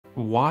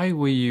Why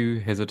were you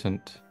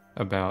hesitant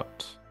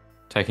about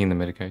taking the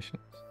medications?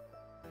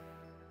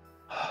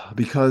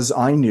 Because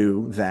I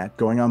knew that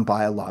going on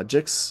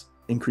biologics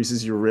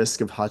increases your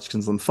risk of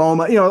Hodgkin's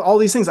lymphoma. All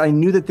these things. I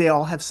knew that they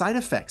all have side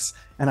effects,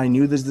 and I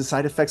knew that the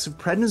side effects of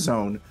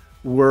prednisone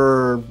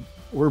were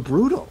were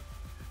brutal.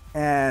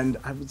 And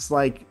I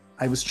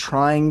was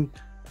trying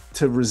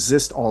to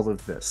resist all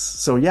of this.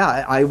 So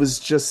yeah, I was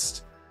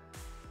just,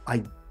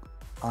 I,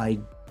 I,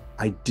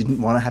 I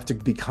didn't want to have to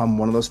become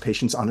one of those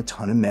patients on a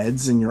ton of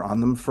meds and you're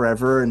on them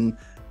forever. And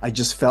I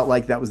just felt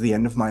like that was the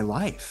end of my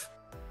life.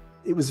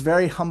 It was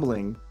very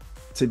humbling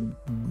to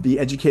be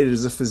educated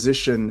as a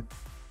physician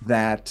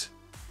that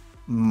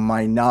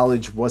my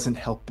knowledge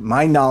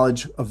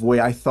of the way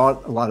I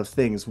thought a lot of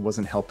things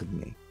wasn't helping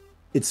me.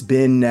 It's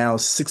been now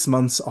 6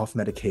 months off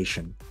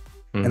medication,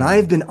 and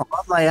I've Mm. been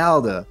on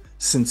Lialda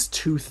since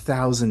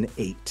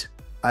 2008.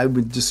 I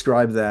would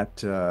describe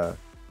that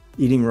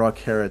eating raw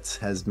carrots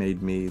has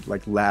made me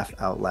like laugh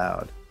out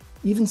loud.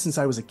 Even since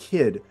I was a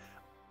kid,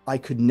 I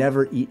could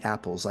never eat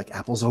apples. Like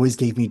apples always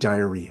gave me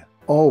diarrhea,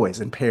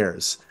 always, and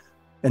pears.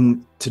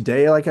 And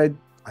today,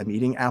 I'm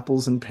eating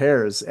apples and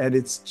pears, and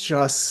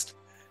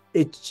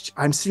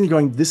I'm sitting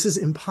going, this is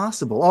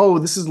impossible. Oh,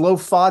 this is low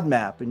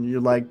FODMAP. And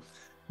you're like,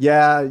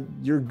 yeah,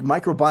 your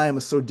microbiome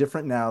is so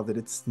different now that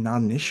it's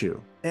not an issue.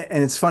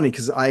 And it's funny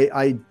because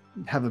I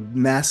have a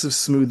massive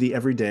smoothie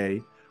every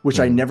day, which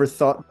I Mm. never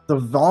thought the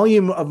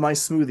volume of my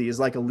smoothie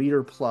is like a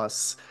liter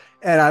plus.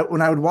 And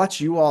when I would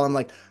watch you all, I'm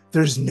like,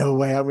 there's no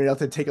way I'm able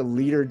to take a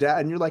liter down.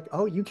 And you're like,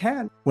 oh, you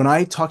can. When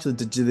I talked to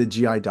the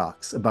GI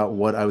docs about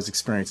what I was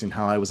experiencing,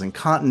 how I was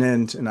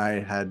incontinent and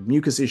I had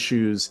mucus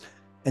issues,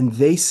 and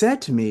they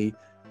said to me,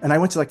 and I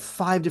went to like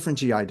five different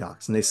GI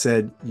docs, and they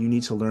said, you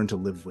need to learn to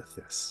live with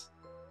this.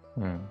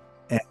 Mm.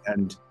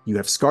 And you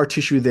have scar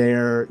tissue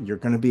there, you're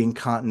going to be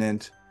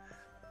incontinent.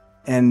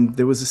 And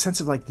there was a sense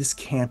of like, this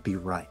can't be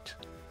right.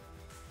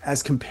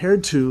 As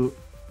compared to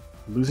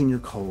losing your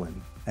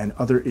colon and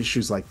other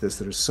issues like this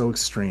that are so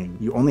extreme,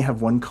 you only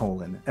have one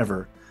colon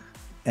ever.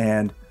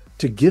 And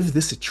to give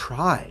this a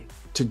try,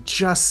 to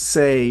just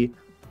say,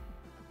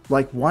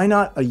 like, why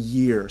not a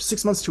year,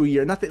 6 months to a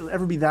year, not that it'll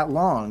ever be that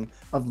long,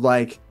 of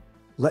like,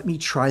 let me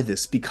try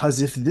this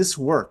because if this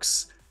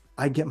works,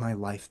 I get my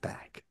life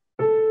back.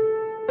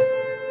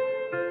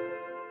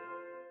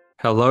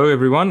 Hello,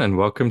 everyone, and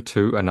welcome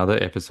to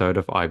another episode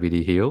of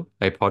IBD Heal,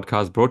 a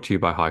podcast brought to you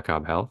by High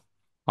Carb Health.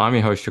 I'm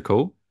your host,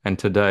 Shakul, and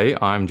today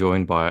I'm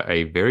joined by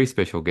a very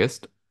special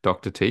guest,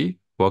 Dr. T.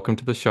 Welcome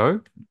to the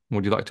show.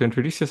 Would you like to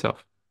introduce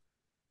yourself?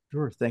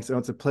 Sure. Thanks. Oh,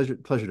 it's a pleasure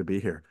to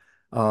be here.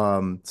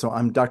 So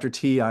I'm Dr.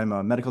 T. I'm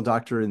a medical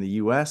doctor in the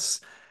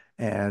US,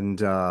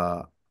 and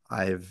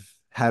I've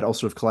had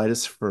ulcerative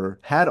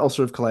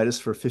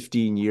colitis for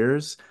 15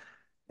 years.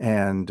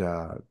 And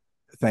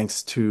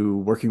thanks to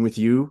working with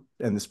you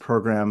and this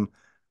program,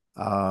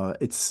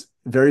 it's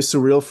very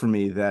surreal for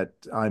me that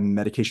I'm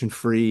medication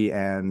free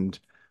and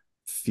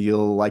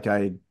feel like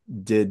I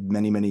did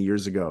many, many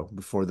years ago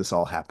before this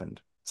all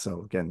happened.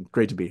 So again,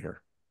 great to be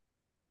here.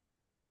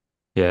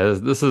 Yeah,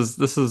 this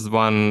is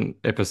one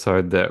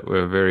episode that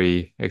we're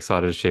very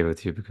excited to share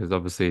with you because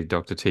obviously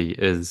Dr. T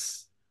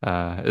is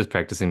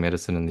practicing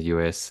medicine in the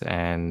US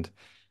and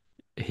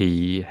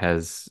he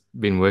has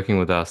been working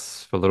with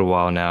us for a little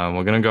while now, and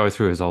we're going to go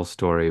through his whole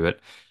story. But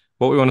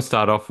what we want to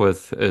start off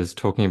with is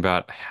talking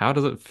about how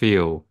does it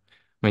feel?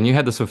 I mean, you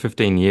had this for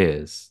 15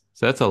 years,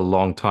 so that's a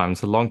long time.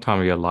 It's a long time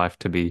of your life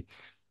to be,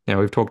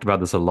 we've talked about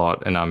this a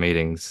lot in our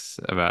meetings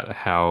about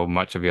how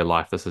much of your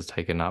life this has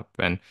taken up.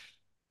 And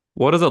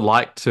what is it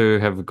like to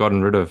have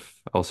gotten rid of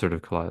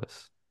ulcerative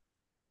colitis?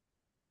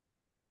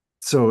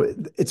 So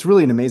it's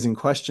really an amazing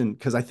question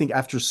because I think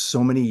after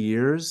so many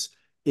years,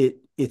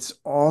 it's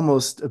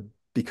almost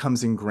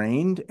becomes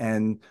ingrained.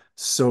 And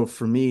so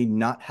for me,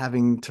 not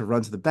having to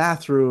run to the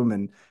bathroom,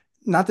 and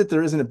not that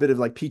there isn't a bit of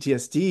like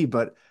PTSD,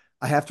 but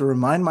I have to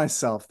remind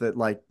myself that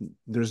like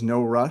there's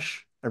no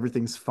rush,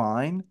 everything's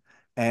fine.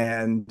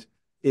 And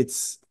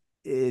it's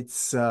it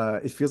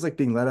feels like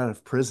being let out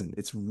of prison.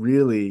 It's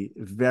really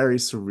very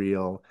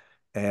surreal,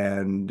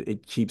 and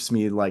it keeps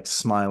me like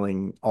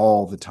smiling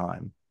all the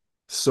time.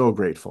 So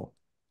grateful.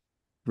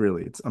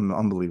 Really, it's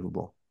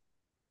unbelievable.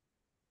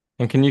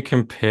 And can you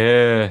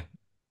compare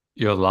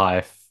your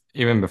life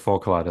even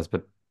before colitis,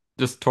 but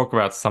just talk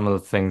about some of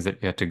the things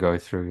that you had to go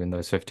through in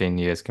those 15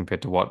 years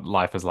compared to what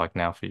life is like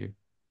now for you?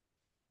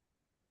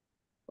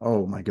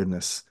 Oh my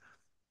goodness.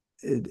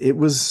 It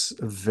was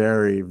a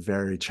very,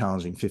 very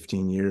challenging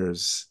 15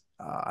 years.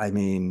 I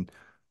mean,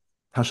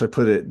 how should I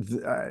put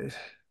it?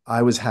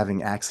 I was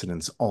having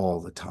accidents all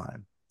the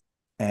time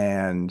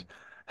and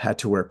had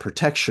to wear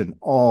protection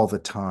all the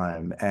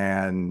time.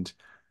 And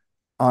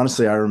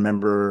honestly, I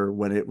remember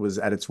when it was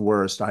at its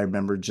worst, I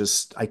remember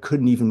I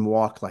couldn't even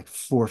walk like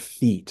 4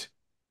 feet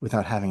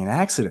without having an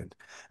accident.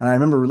 And I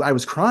remember I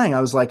was crying.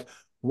 I was like,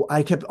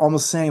 I kept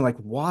almost saying, like,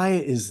 why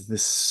is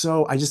this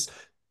so?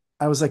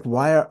 I was like,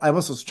 I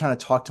almost was trying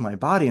to talk to my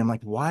body. I'm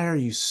like, why are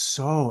you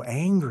so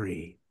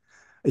angry?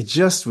 It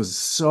just was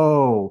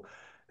so,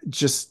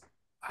 just,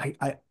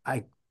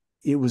 I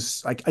it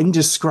was like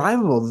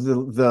indescribable.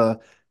 The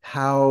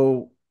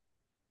how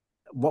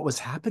what was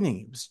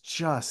happening. It was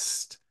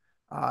just,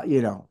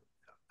 you know,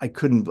 I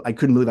couldn't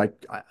believe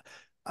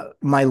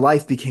my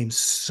life became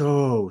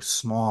so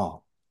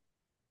small,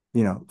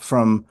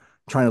 from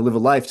trying to live a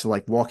life to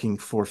like walking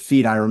 4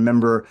 feet. I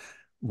remember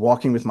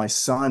walking with my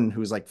son who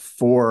was like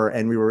 4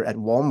 and we were at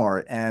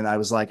Walmart and I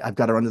was like, I've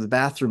got to run to the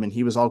bathroom. And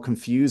he was all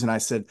confused. And I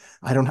said,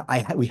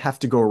 we have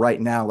to go right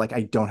now. Like,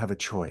 I don't have a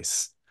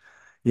choice,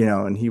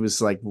 and he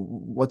was like,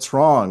 what's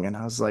wrong? And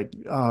I was like,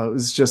 oh, it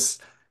was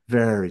just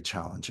very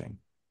challenging.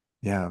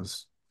 Yeah, it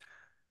was,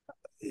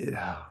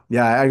 yeah,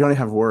 I don't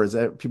have words.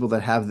 People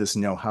that have this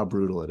know how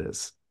brutal it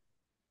is.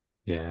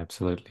 Yeah,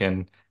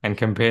 absolutely. And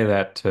compare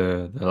that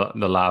to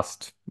the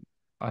last,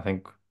 I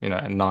think,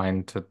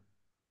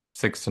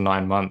 6 to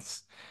 9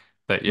 months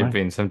that you've Right.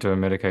 been symptom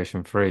and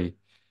medication free.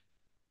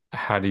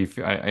 How do you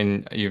feel?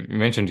 And you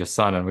mentioned your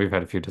son, and we've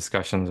had a few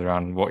discussions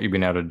around what you've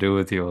been able to do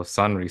with your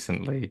son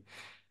recently.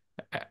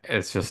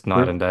 It's just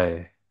night Sure. and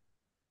day.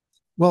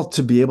 Well,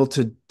 to be able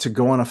to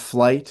go on a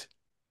flight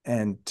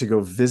and to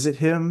go visit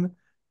him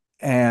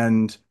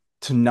and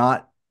to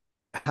not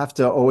have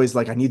to always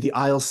like I need the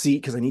aisle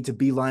seat because I need to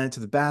beeline it to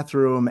the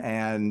bathroom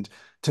and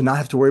to not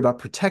have to worry about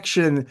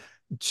protection,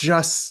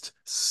 just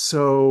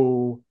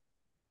so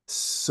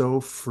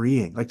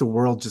freeing. Like the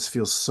world just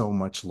feels so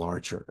much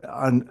larger.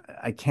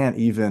 I can't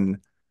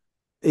even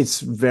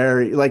it's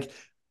very like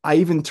I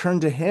even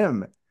turned to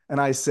him and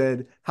I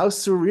said, "How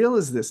surreal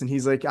is this?" And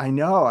he's like, "I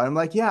know." I'm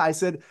like, "Yeah." I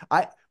said,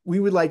 "I we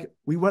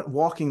went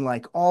walking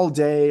like all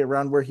day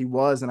around where he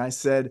was, and I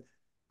said,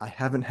 I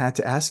haven't had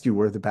to ask you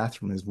where the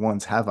bathroom is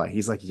once, have I?"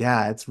 He's like,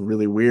 "Yeah, it's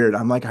really weird."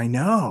 I'm like, "I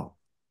know."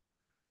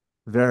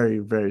 Very,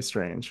 very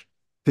strange.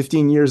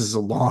 15 years is a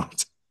long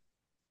time.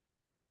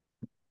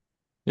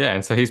 Yeah,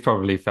 and so he's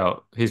probably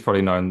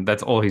known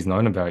that's all he's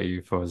known about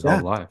you for his whole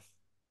Yeah. life.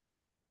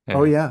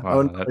 Oh Yeah. yeah.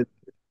 Oh Wow. no.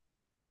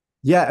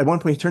 Yeah, at one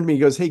point he turned to me, he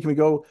goes, "Hey, can we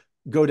go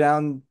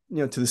down,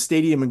 to the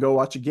stadium and go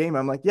watch a game?"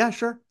 I'm like, "Yeah,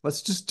 sure.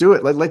 Let's just do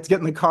it. Let's get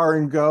in the car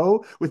and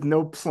go with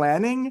no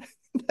planning."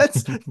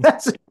 That's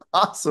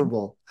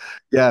impossible.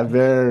 Yeah,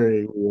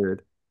 very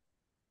weird.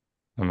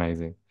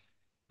 Amazing.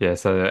 Yeah,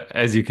 so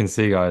as you can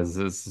see, guys,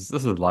 this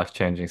is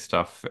life-changing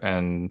stuff,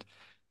 and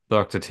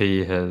Dr.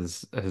 T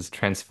has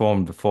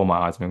transformed before my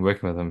eyes. I've been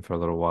working with him for a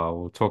little while.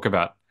 We'll talk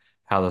about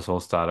how this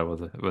all started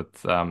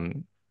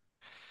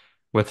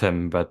with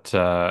him, but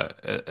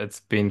it's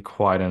been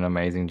quite an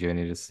amazing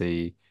journey to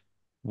see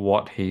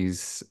where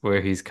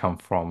he's come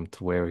from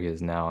to where he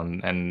is now,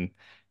 and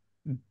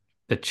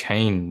the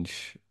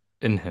change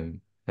in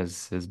him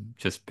has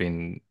just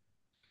been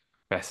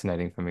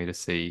fascinating for me to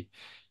see.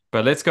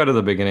 But let's go to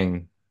the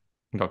beginning,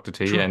 Dr.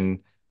 T, Sure.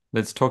 and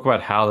let's talk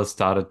about how this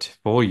started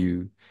for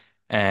you.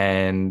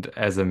 And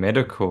as a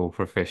medical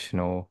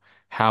professional,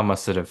 how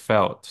must it have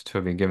felt to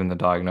have been given the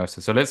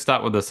diagnosis? So let's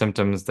start with the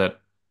symptoms that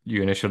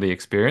you initially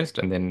experienced,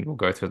 and then we'll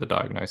go through the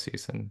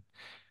diagnoses and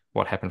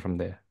what happened from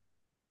there.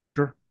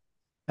 Sure.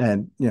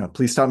 And,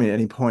 please stop me at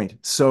any point.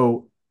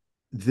 So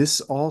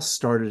this all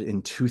started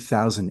in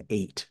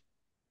 2008,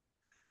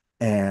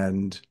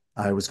 and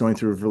I was going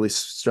through a really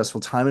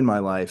stressful time in my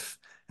life,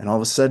 and all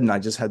of a sudden I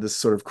just had this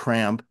sort of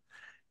cramp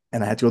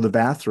and I had to go to the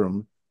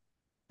bathroom.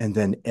 And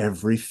then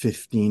every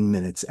 15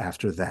 minutes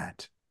after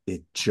that,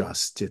 it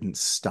just didn't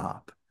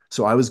stop.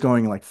 So I was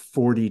going like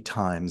 40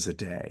 times a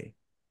day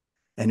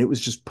and it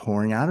was just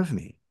pouring out of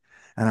me.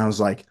 And I was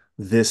like,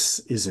 this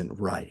isn't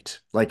right.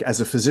 Like,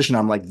 as a physician,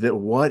 I'm like,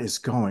 what is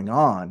going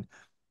on?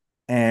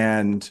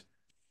 And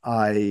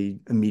I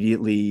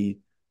immediately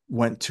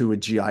went to a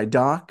GI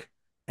doc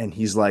and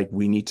he's like,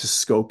 we need to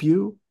scope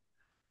you.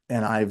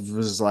 And I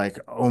was like,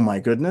 oh my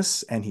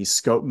goodness. And he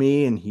scoped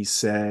me and he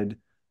said,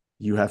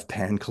 you have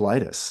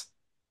pancolitis,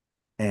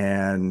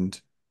 and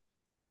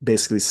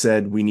basically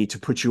said, we need to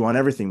put you on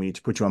everything. We need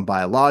to put you on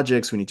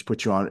biologics. We need to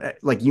put you on,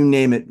 like, you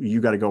name it, you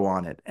got to go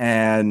on it.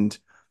 And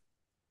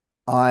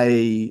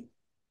I,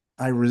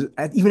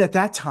 even at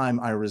that time,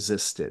 I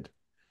resisted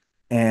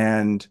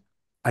and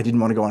I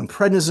didn't want to go on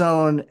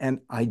prednisone.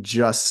 And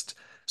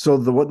so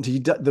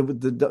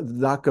the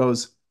doc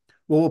goes,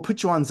 well, we'll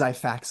put you on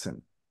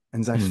Xifaxan.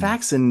 And Hmm.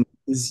 Xifaxan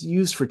is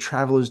used for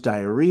traveler's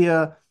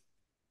diarrhea.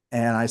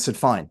 And I said,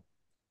 fine.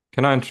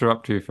 Can I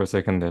interrupt you for a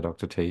second there,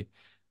 Dr. T?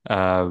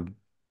 Uh,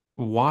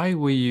 why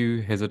were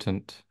you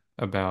hesitant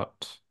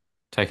about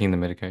taking the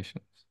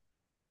medication?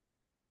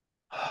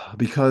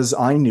 Because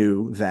I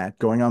knew that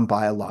going on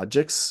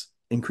biologics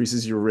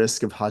increases your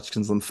risk of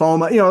Hodgkin's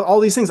lymphoma,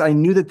 all these things. I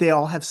knew that they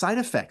all have side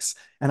effects,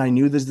 and I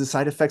knew that the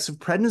side effects of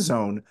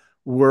prednisone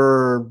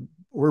were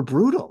were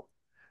brutal.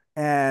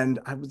 And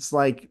I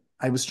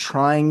was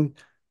trying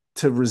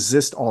to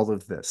resist all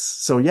of this.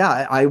 So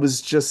yeah, I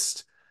was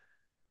just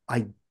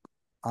I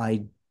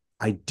I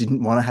I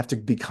didn't want to have to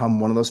become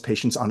one of those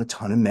patients on a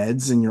ton of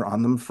meds and you're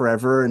on them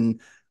forever. And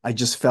I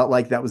just felt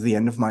like that was the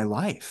end of my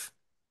life.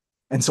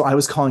 And so I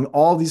was calling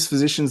all these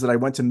physicians that I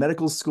went to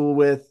medical school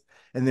with,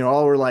 and they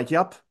all were like,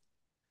 "Yep,"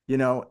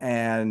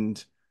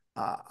 and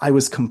I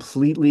was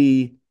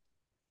completely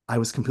I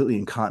was completely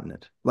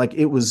incontinent. Like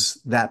it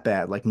was that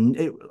bad. Like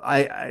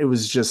it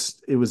was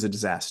just, it was a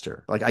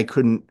disaster. Like I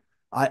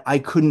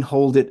couldn't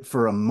hold it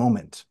for a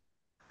moment.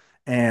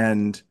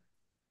 And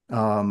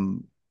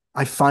um,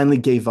 I finally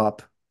gave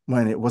up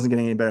when it wasn't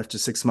getting any better after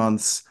 6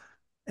 months.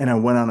 And I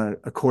went on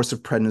a course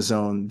of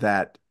prednisone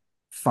that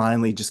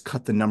finally just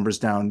cut the numbers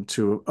down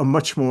to a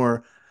much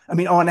more. I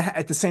mean, oh, and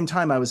at the same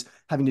time, I was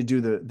having to do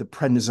the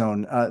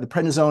prednisone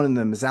and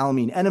the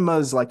mesalamine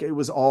enemas. Like it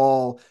was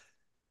all.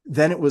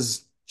 Then it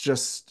was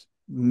just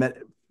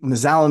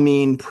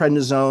mesalamine,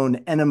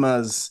 prednisone,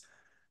 enemas.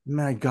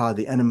 My God,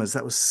 the enemas.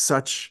 That was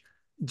such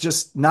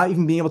just not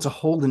even being able to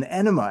hold an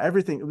enema.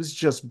 Everything. It was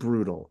just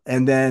brutal.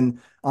 And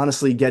then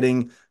honestly,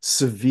 getting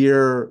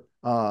severe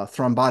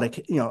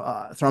thrombotic,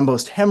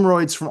 thrombosed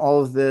hemorrhoids from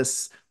all of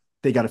this.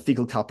 They got a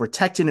fecal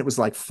calprotectin. It was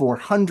like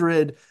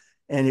 400,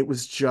 and it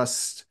was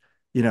just,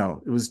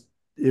 it was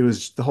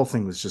the whole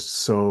thing was just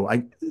so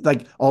I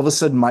like all of a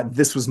sudden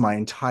this was my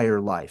entire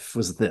life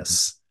was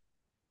this,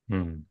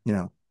 Mm. you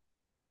know.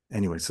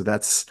 Anyway,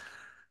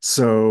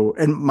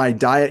 and my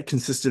diet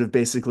consisted of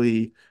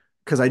basically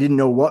because I didn't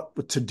know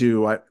what to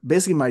do.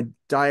 Basically my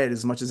diet,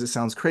 as much as it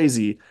sounds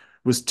crazy,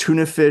 was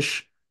tuna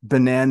fish,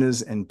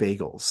 bananas, and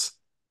bagels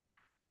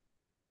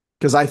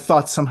because I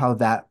thought somehow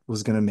that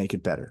was going to make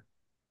it better.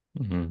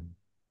 Mm.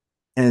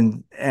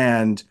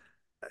 And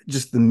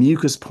just the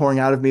mucus pouring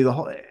out of me the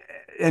whole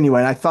anyway,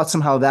 and I thought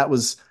somehow that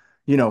was,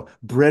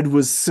 bread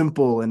was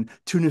simple and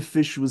tuna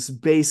fish was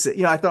basic.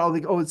 I thought,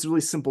 like, oh, it's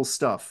really simple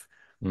stuff.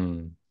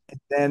 Mm.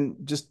 Then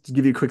just to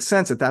give you a quick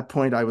sense, at that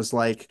point, I was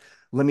like,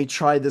 let me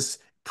try this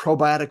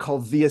probiotic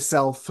called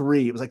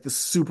VSL3. It was like this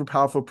super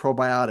powerful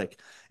probiotic.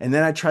 And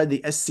then I tried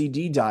the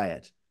SCD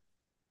diet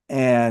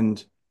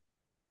and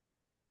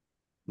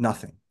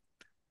nothing.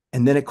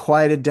 And then it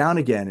quieted down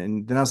again.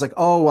 And then I was like,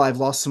 oh, well, I've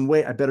lost some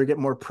weight. I better get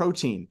more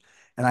protein.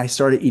 And I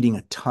started eating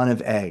a ton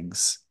of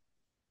eggs.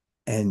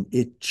 And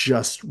it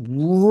just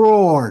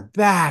roared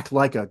back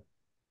like a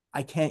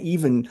I can't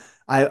even.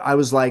 I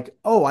was like,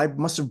 oh, I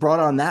must have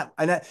brought on that.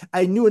 And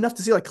I knew enough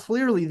to see like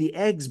clearly the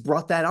eggs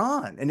brought that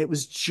on. And it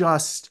was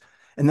just,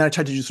 and then I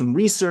tried to do some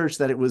research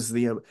that it was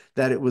the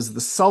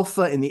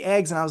sulfa in the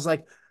eggs. And I was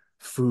like,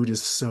 food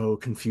is so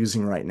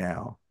confusing right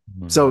now.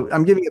 Mm. So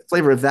I'm giving it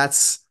flavor if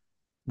that's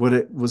what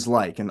it was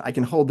like. And I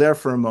can hold there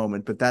for a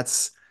moment, but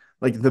that's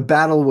like the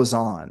battle was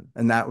on.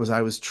 And that was,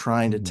 I was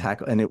trying to Mm.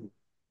 tackle, and it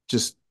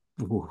just,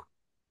 ooh,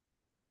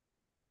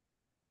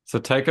 So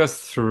take us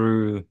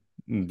through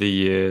the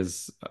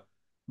years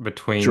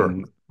sure,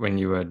 between when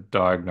you were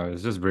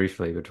diagnosed, just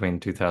briefly, between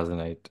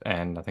 2008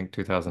 and I think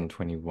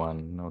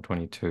 2021 or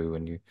 22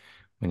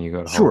 when you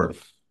got hold sure.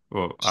 of,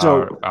 well,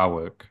 So our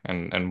work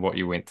and what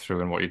you went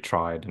through and what you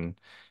tried and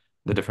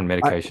the different I,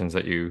 medications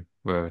that you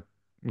were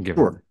given.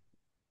 sure.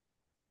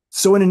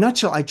 So in a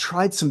nutshell, I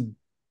tried some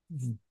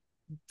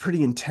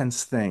pretty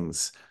intense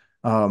things.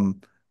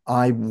 Um,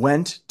 I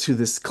went to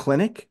this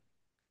clinic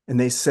and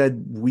they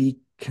said, we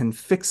can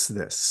fix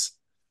this.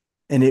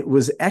 And it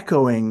was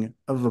echoing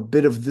of a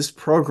bit of this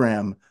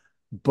program,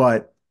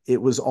 but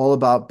it was all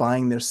about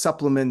buying their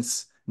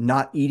supplements,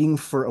 not eating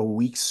for a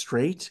week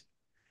straight.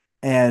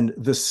 And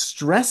the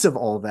stress of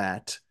all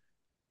that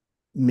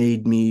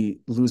made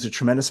me lose a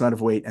tremendous amount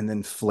of weight and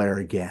then flare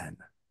again.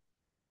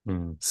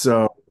 Mm.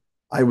 So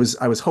I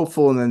was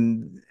hopeful, and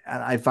then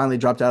I finally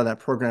dropped out of that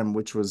program,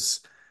 which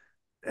was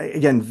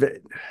again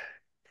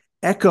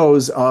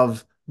echoes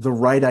of the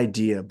right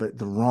idea, but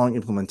the wrong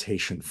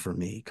implementation for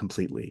me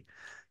completely.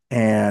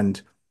 And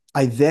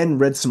I then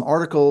read some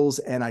articles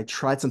and I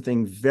tried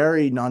something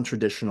very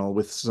non-traditional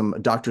with some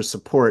doctor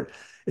support.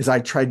 Is I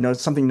tried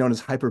something known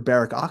as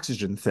hyperbaric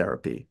oxygen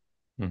therapy,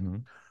 Hmm.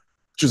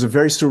 which was a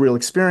very surreal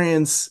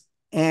experience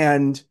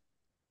and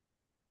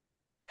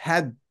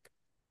had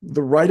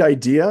the right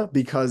idea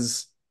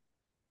because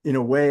in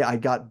a way I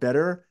got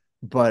better,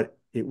 but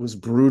it was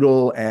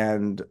brutal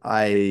and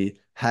I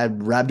had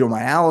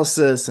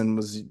rhabdomyolysis and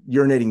was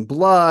urinating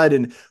blood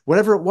and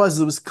whatever it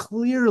was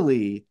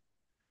clearly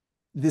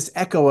this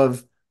echo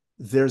of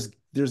there's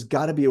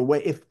got to be a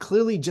way. If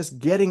clearly just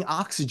getting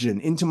oxygen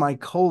into my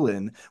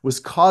colon was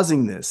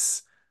causing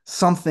this,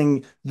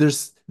 something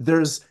there's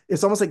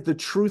it's almost like the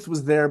truth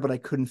was there, but I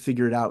couldn't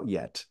figure it out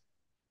yet.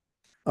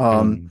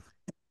 Um, Mm.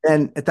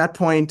 and at that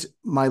point,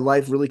 my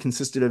life really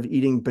consisted of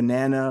eating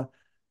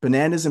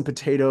bananas and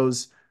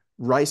potatoes,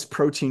 rice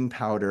protein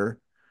powder,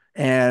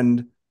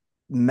 and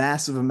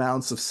massive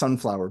amounts of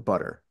sunflower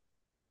butter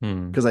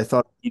Mm. because I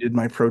thought I needed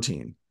my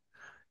protein.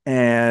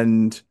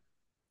 And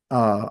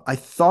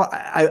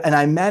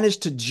I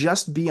managed to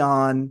just be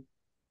on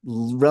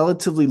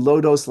relatively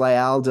low dose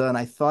Lialda, and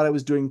I thought I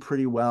was doing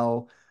pretty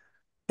well.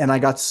 And I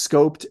got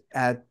scoped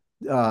at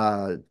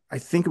I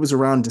think it was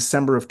around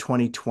December of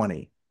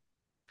 2020.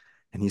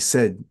 And he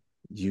said,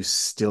 you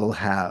still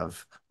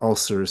have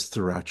ulcers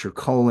throughout your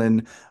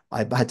colon. I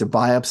had to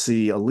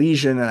biopsy a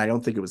lesion, and I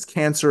don't think it was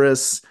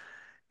cancerous.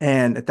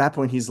 And at that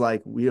point, he's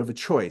like, we have a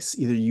choice.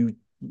 Either you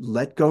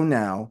let go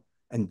now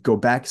and go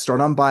back,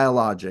 start on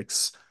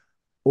biologics,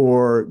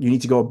 or you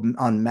need to go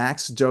on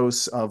max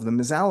dose of the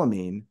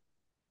mesalamine.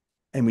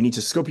 and we need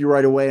to scope you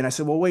right away. And I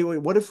said, well, wait,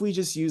 what if we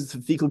just use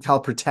the fecal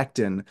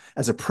calprotectin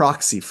as a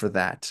proxy for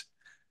that?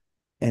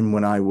 And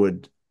when I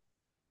would,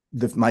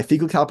 my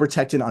fecal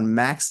calprotectin on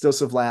max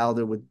dose of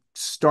Lialda would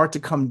start to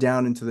come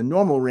down into the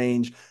normal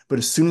range, but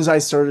as soon as I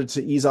started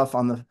to ease off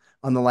on the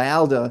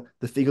Lialda,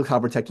 the fecal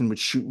calprotectin would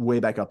shoot way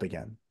back up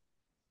again.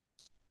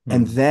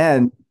 And Mm.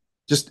 then,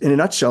 just in a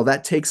nutshell,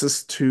 that takes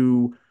us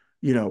to,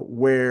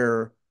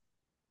 where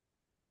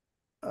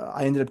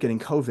I ended up getting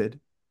COVID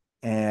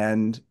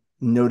and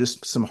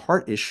noticed some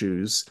heart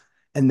issues.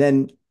 And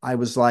then I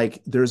was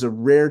like, there's a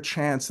rare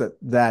chance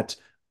that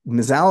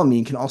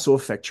mesalamine can also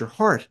affect your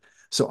heart.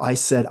 So I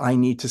said, I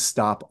need to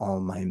stop all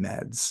my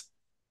meds.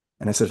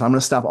 And I said, if I'm going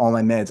to stop all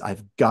my meds,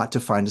 I've got to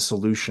find a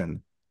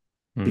solution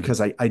Mm.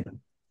 because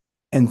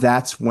and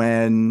that's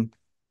when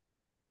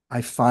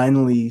I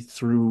finally,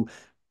 through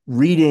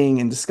reading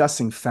and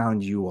discussing,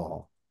 found you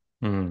all.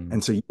 Mm.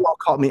 And so you all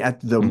caught me at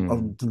the a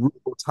Mm.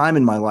 brutal time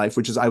in my life,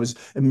 which is I was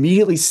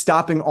immediately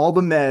stopping all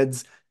the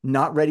meds,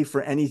 not ready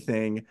for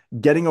anything,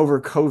 getting over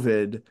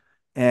COVID,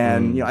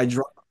 and Mm. I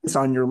dropped this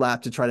on your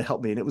lap to try to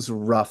help me, and it was a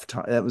rough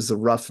time. That was a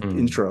rough Mm.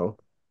 intro,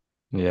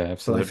 Yeah, but I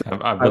absolutely. feel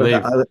I out of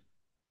that. believe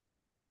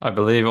I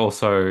believe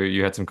also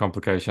you had some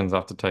complications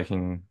after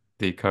taking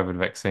the COVID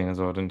vaccine as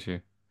well, didn't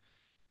you?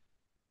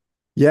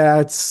 Yeah,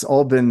 it's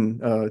all been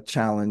a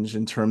challenge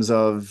in terms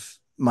of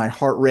my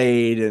heart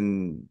rate,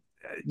 and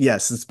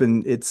yes, it's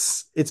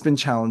been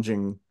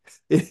challenging.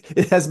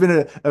 It has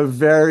been a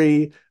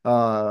very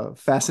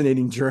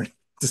fascinating journey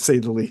to say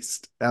the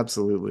least.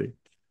 Absolutely.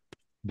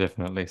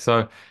 Definitely.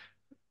 So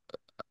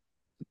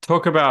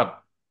talk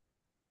about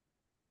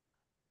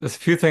there's a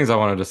few things I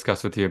want to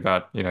discuss with you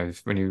about,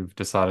 when you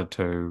decided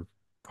to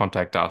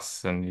contact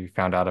us and you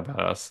found out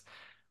about us.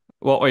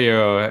 What were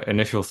your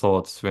initial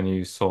thoughts when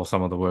you saw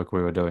some of the work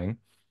we were doing?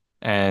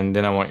 And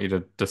then I want you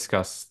to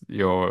discuss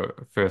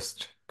your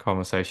first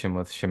conversation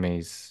with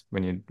Shamiz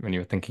when you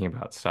were thinking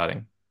about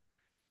starting.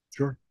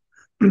 Sure.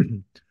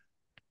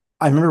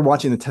 I remember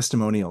watching the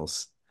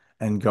testimonials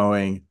and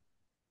going,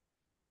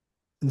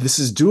 this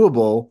is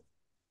doable.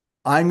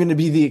 I'm going to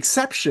be the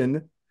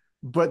exception,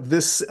 but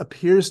this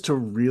appears to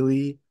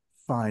really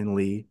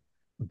finally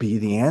be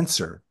the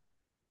answer.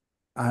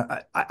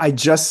 I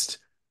just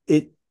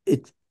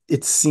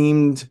it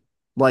seemed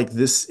like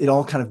this, it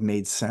all kind of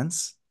made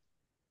sense,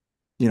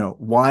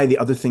 why the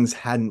other things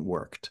hadn't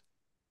worked.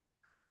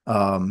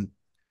 Um,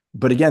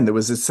 but again, there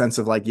was this sense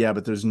of like, yeah,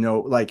 but there's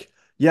no like,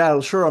 yeah,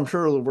 sure, I'm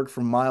sure it'll work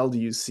for mild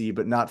UC,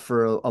 but not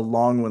for a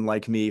long one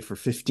like me for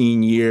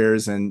 15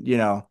 years. And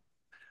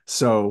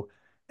so,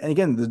 and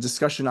again, the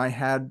discussion I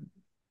had,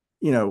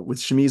 with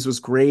Shamiz was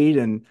great,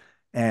 and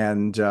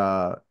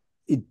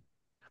it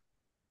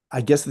I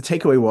guess the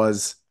takeaway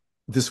was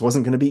this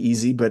wasn't going to be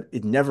easy, but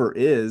it never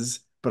is.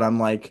 But I'm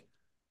like,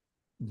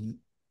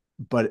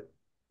 but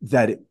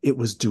that it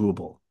was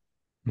doable.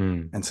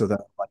 Hmm. And so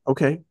that, like,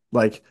 okay,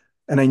 like,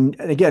 and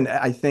again,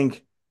 I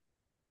think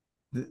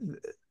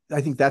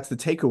that's the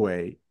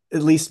takeaway.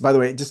 At least, by the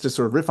way, just to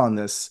sort of riff on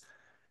this,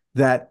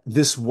 that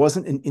this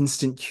wasn't an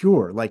instant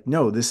cure. Like,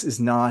 no, this is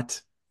not.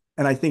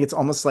 And I think it's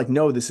almost like,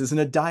 no, this isn't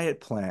a diet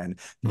plan.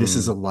 This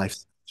is a Hmm.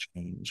 lifestyle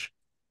change.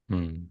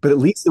 Hmm. But at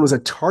least it was a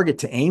target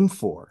to aim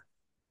for.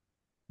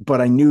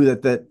 But I knew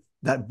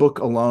that book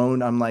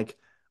alone, I'm like,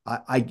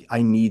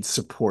 I need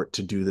support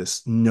to do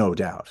this, no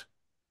doubt.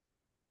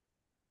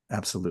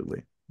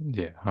 Absolutely.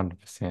 Yeah,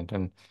 100%.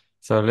 And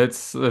so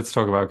let's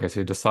talk about, okay, so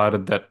you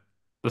decided that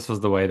this was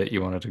the way that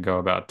you wanted to go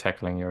about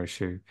tackling your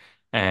issue.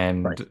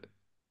 Right. And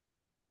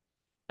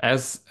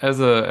as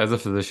a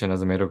physician,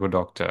 as a medical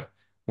doctor,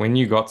 when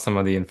you got some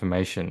of the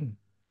information,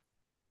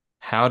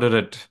 how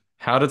did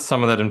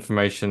some of that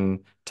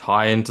information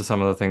tie into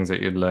some of the things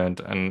that you'd learned?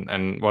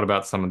 And what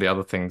about some of the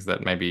other things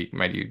that maybe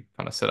made you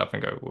kind of sit up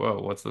and go, whoa,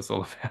 what's this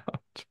all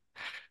about?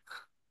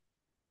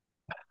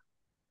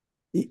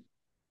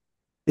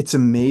 It's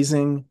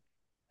amazing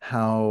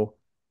how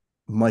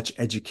much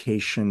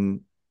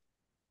education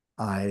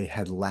I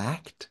had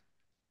lacked,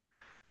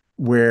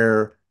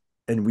 where,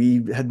 and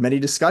we had many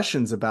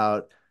discussions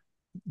about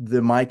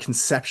my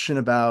conception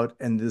about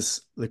and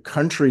the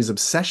country's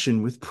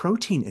obsession with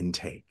protein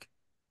intake.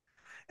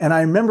 And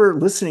I remember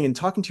listening and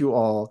talking to you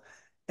all,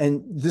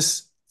 and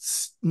this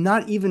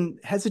not even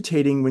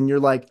hesitating when you're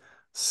like,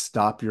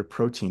 stop your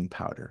protein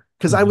powder.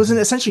 Because I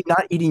wasn't essentially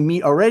not eating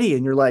meat already.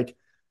 And you're like,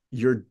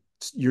 you're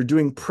you're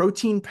doing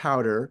protein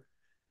powder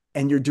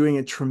and you're doing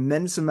a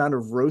tremendous amount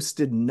of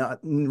roasted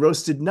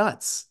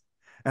nuts.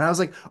 And I was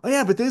like, oh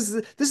yeah, but this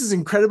is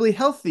incredibly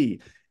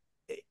healthy.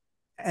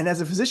 And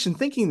as a physician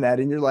thinking that,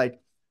 and you're like,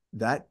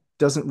 that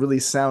doesn't really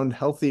sound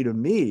healthy to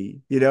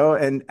me,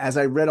 And as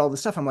I read all the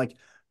stuff, I'm like,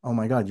 oh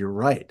my God, you're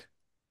right.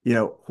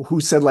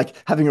 Who said like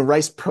having a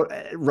rice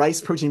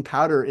protein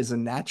powder is a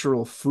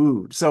natural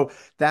food? So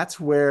that's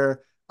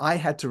where I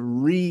had to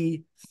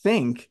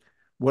rethink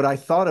what I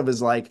thought of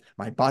as like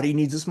my body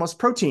needs this much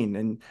protein.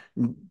 And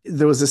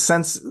there was a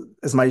sense,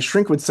 as my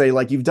shrink would say,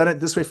 like you've done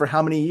it this way for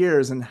how many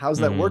years, and how's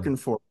that Mm. working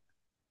for,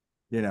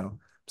 you know?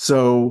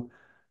 So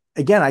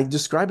again, I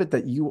describe it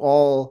that you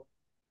all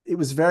it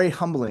was very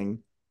humbling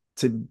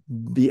to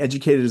be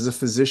educated as a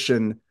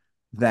physician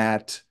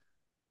that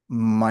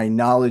my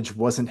knowledge of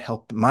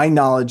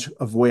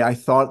the way I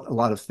thought a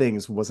lot of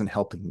things wasn't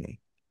helping me.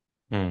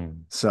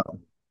 Hmm. So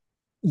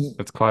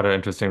It's quite an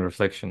interesting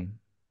reflection.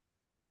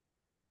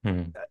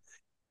 Hmm.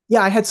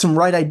 yeah, I had some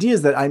right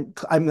ideas that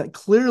I'm like,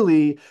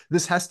 clearly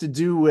this has to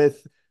do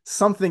with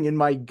something in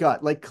my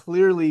gut. Like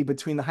clearly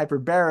between the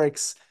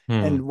hyperbarics Hmm.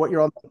 and what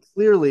you're on,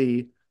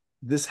 clearly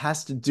this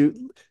has to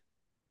do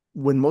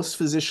when most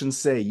physicians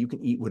say you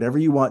can eat whatever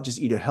you want, just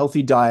eat a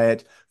healthy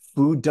diet,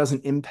 food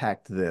doesn't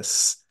impact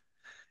this.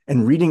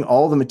 And reading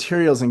all the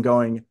materials and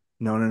going,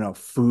 no, no, no,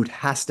 food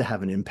has to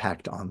have an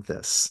impact on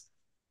this.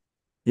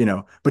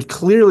 But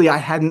clearly I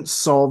hadn't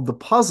solved the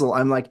puzzle.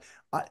 I'm like,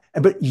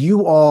 but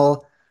you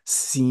all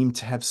seem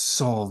to have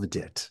solved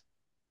it.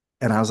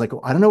 And I was like,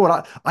 well, I don't know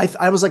what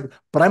I was like,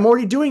 but I'm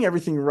already doing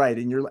everything right.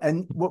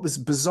 And what was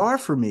bizarre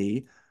for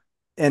me,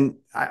 and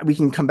we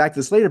can come back to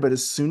this later, but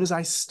as soon as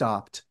I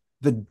stopped,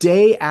 the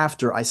day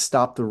after I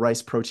stopped the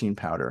rice protein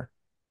powder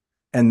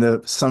and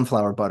the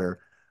sunflower butter,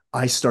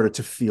 I started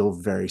to feel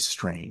very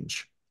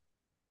strange.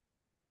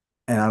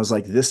 And I was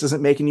like, this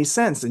doesn't make any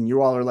sense. And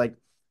you all are like,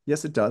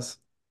 yes, it does.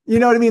 You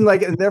know what I mean?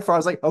 Like, and therefore I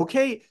was like,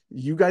 okay,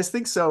 you guys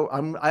think so.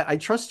 I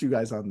trust you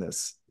guys on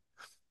this.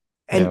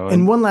 Yeah.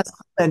 And one last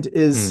comment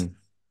is, Hmm.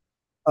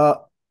 uh,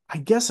 I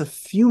guess a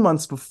few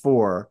months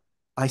before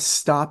I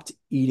stopped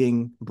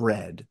eating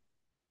bread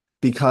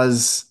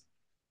because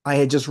I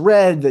had just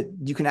read that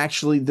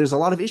there's a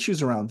lot of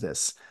issues around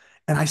this.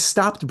 And I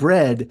stopped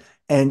bread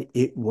and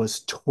it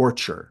was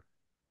torture.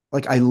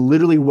 Like I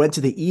literally went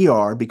to the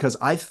ER because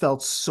I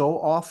felt so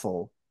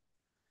awful.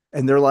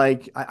 And they're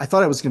like, I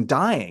thought I was going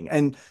dying.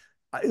 And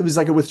it was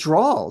like a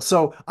withdrawal.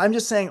 So I'm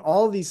just saying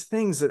all these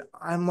things that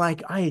I'm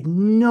like, I had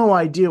no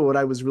idea what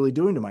I was really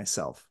doing to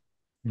myself.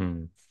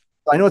 Hmm.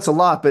 I know it's a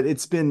lot, but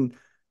it's been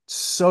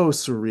so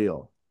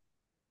surreal.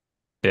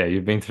 Yeah,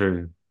 you've been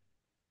through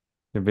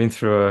I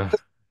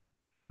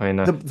mean,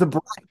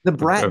 The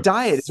brat a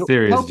diet is what we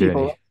serious tell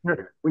people.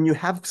 journey. When you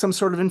have some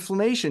sort of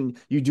inflammation,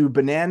 you do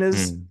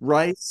bananas, Hmm.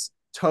 rice,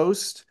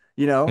 toast,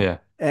 Yeah.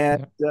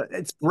 and Yeah.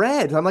 it's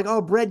bread. I'm like,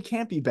 oh, bread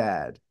can't be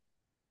bad.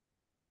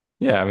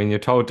 Yeah. I mean, you're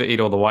told to eat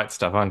all the white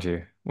stuff, aren't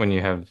you? When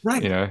you have,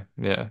 Right,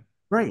 yeah.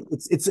 right.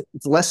 It's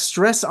less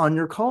stress on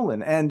your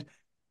colon, and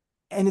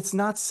it's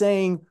not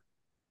saying,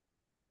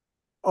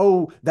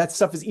 oh, that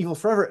stuff is evil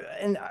forever.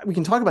 And we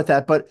can talk about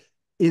that, but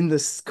in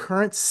this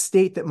current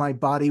state that my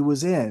body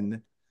was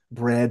in,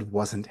 bread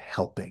wasn't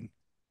helping,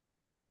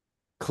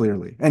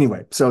 clearly.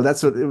 Anyway, so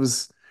that's what it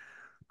was.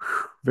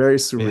 Very Yeah,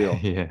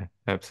 surreal. yeah,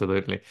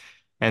 absolutely.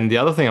 And the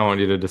other thing I want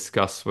you to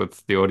discuss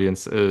with the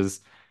audience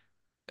is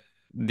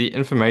the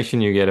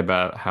information you get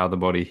about how the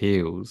body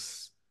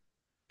heals,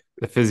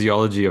 the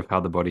physiology of how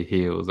the body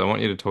heals. I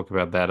want you to talk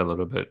about that a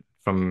little bit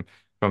from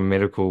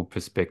medical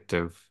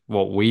perspective,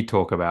 what we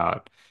talk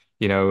about,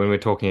 when we're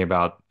talking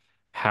about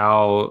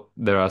how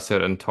there are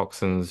certain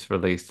toxins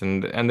released,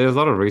 and there's a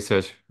lot of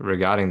research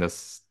regarding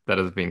this that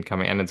has been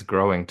coming, and it's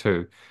growing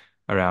too,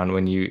 around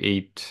when you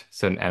eat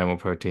certain animal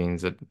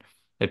proteins, it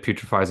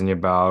putrefies in your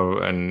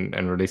bowel and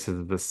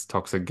releases this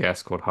toxic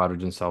gas called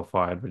hydrogen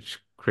sulfide, which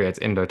creates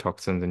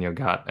endotoxins in your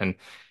gut. And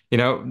you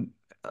know,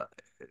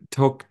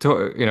 talk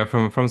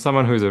from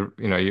someone who's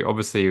you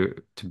obviously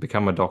to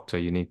become a doctor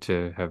you need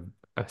to have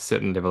a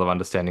certain level of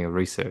understanding of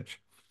research.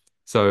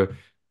 So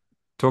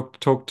talk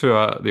to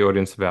the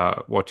audience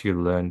about what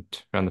you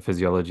learned around the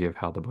physiology of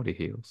how the body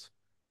heals.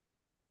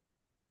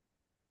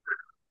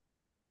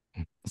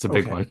 It's a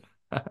big Okay. one.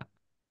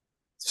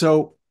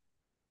 So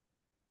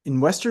in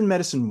Western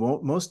medicine,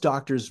 most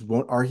doctors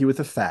won't argue with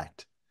the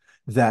fact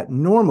that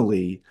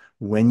normally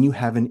when you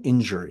have an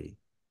injury,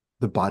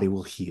 the body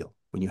will heal.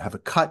 When you have a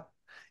cut,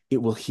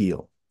 it will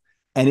heal.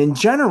 And in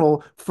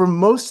general, for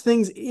most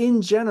things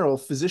in general,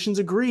 physicians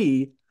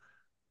agree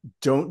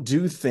don't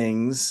do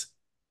things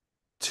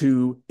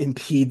to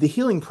impede the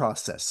healing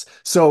process.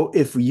 So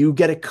if you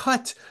get a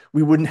cut,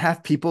 we wouldn't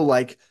have people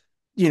like,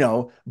 you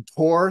know,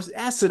 pour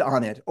acid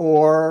on it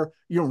or,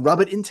 rub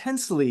it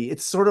intensely.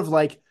 It's sort of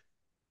like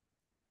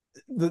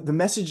the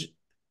message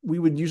we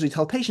would usually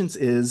tell patients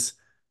is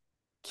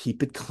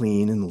keep it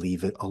clean and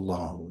leave it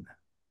alone.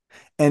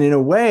 And in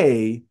a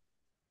way,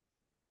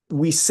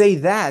 we say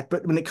that,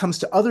 but when it comes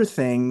to other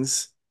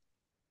things,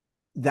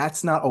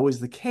 that's not always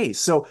the case.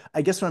 So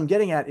I guess what I'm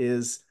getting at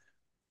is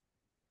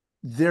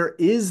there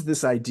is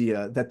this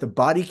idea that the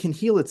body can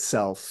heal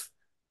itself.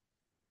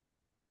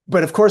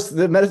 But of course,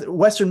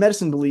 Western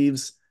medicine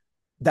believes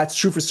that's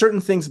true for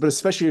certain things, but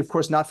especially, of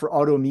course, not for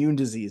autoimmune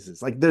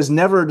diseases. Like, there's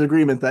never an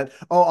agreement that,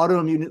 oh,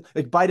 autoimmune,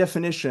 like by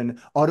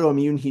definition,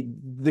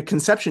 the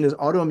conception is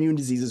autoimmune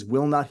diseases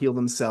will not heal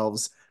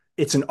themselves.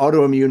 It's an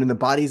autoimmune and the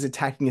body is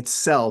attacking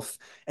itself,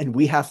 and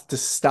we have to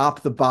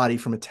stop the body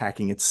from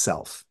attacking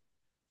itself.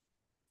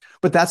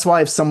 But that's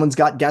why if someone's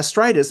got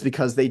gastritis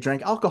because they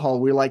drank alcohol,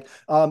 we're like,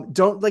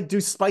 don't like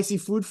do spicy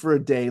food for a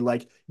day.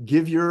 Like,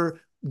 give your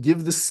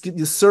give the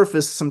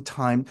surface some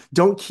time.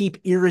 Don't keep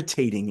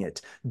irritating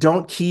it.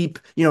 Don't keep,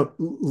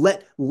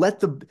 let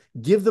the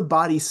give the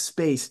body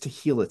space to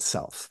heal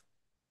itself,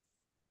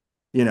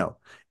 you know.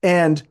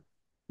 And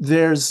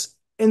there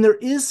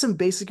is some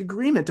basic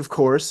agreement, of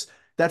course,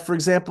 that for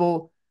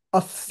example,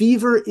 a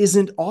fever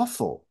isn't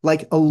awful.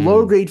 Like a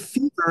low Mm, grade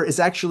fever is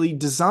actually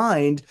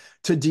designed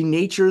to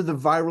denature the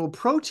viral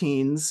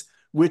proteins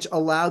which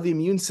allow the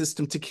immune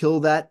system to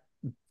kill that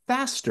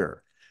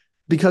faster,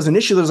 because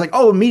initially it was like,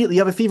 oh, immediately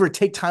you have a fever,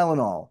 take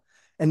Tylenol.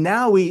 And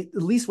now at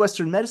least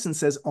Western medicine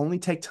says only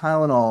take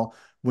Tylenol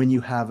when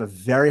you have a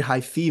very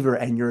high fever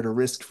and you're at a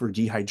risk for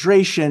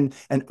dehydration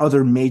and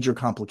other major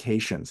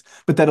complications.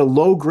 But that a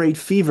low grade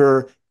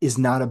fever is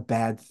not a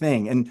bad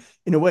thing. And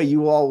in a way,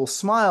 you all will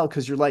smile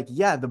because you're like,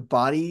 yeah, the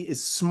body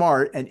is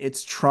smart and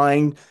it's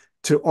trying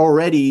to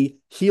already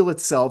heal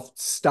itself.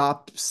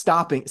 Stop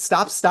stopping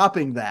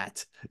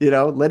that,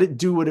 let it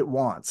do what it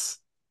wants.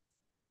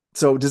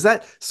 So does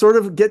that sort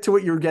of get to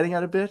what you're getting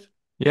at a bit?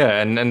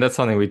 yeah, and that's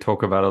something we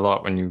talk about a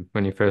lot when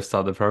you first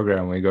start the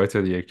program. We go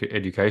through the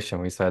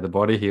education. We say the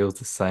body heals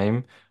the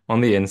same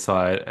on the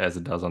inside as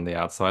it does on the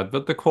outside,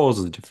 but the cause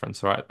is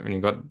different, right? When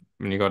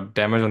you got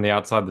damage on the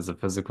outside, there's a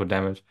physical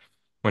damage.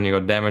 When you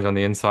got damage on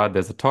the inside,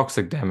 there's a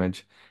toxic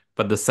damage.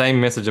 But the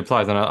same message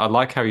applies. And I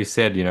like how you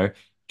said,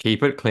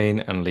 keep it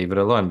clean and leave it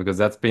alone, because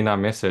that's been our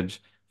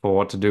message for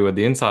what to do with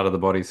the inside of the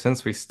body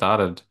since we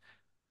started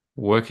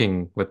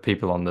working with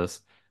people on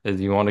this, is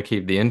you want to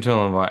keep the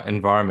internal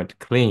environment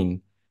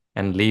clean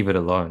and leave it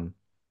alone.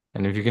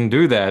 And if you can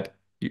do that,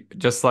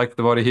 just like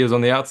the body heals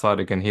on the outside,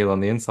 it can heal on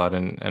the inside.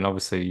 And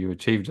obviously you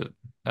achieved it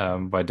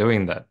by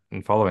doing that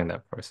and following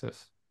that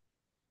process.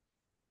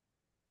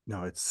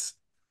 No, it's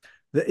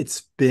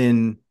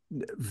been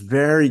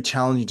very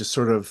challenging to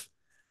sort of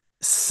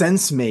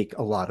sense make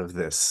a lot of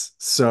this.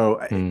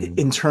 So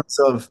Hmm.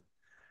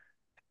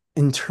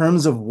 in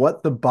terms of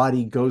what the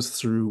body goes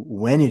through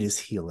when it is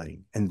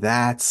healing, and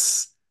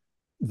that's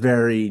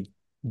very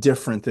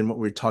different than what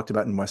we talked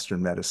about in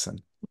Western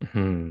medicine.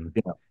 Hmm.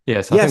 You know,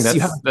 Yes, I think yes,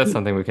 you have that's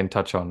something we can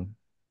touch on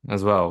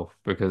as well,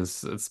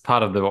 because it's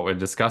part of what we're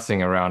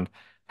discussing around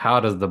how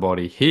does the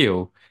body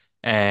heal,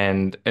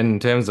 and in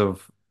terms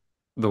of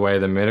the way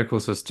the medical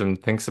system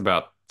thinks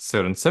about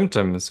certain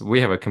symptoms,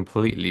 we have a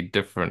completely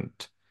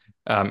different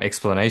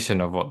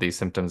explanation of what these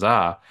symptoms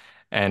are,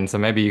 and so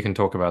maybe you can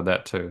talk about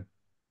that too.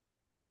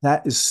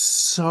 that is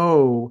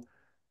so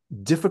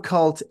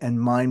difficult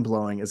and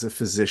mind-blowing as a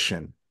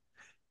physician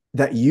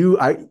that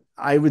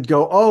I would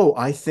go, "Oh,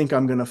 I think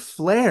I'm going to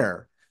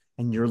flare."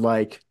 And you're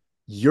like,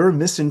 "You're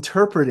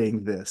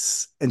misinterpreting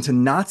this." And to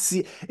not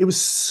see it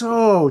was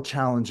so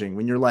challenging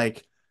when you're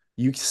like,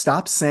 "You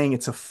stop saying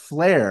it's a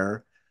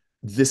flare.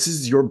 This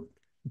is your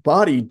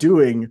body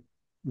doing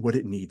what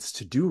it needs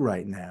to do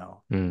right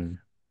now."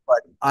 Hmm.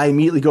 But I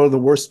immediately go to the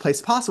worst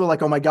place possible,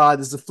 like, "Oh my God,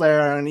 this is a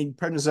flare. I need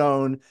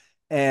prednisone."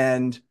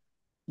 And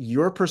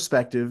your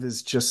perspective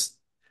is just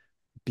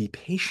be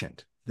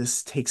patient.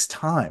 This takes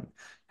time.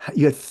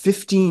 You had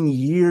 15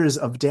 years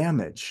of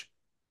damage.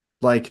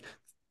 Like,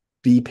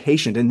 be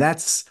patient. And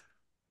that's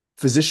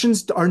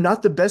physicians are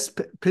not the best.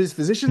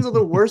 Physicians are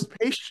the worst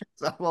patients.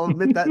 I'll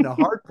admit that in a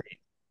heartbeat,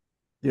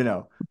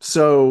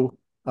 So,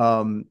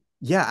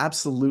 yeah,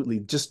 absolutely.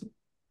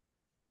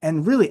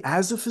 And really,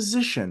 as a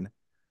physician,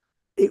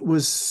 it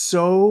was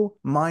so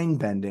mind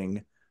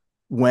bending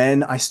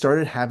when I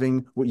started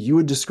having what you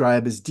would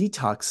describe as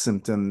detox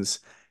symptoms.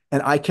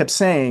 And I kept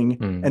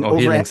saying Hmm. and Or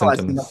healing overanalyzing,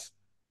 symptoms.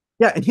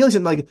 yeah, and healing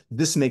something like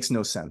this makes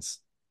no sense.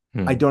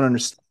 I Hmm. don't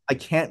understand. I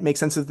can't make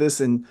sense of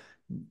this. And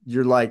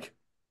you're like,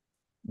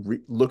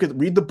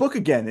 read the book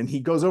again. And he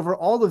goes over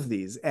all of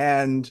these.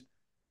 And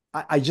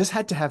I just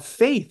had to have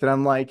faith. And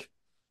I'm like,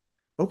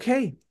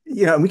 okay,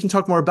 and we can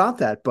talk more about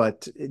that,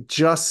 but it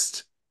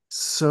just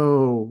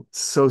so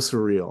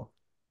surreal.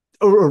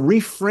 Or a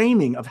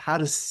reframing of how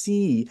to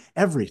see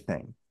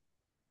everything.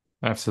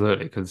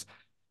 Absolutely, because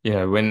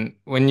when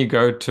you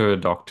go to a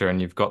doctor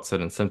and you've got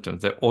certain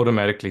symptoms, they're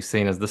automatically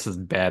seen as this is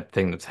bad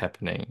thing that's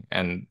happening,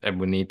 and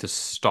we need to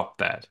stop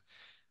that.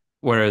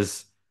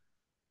 Whereas,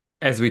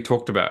 as we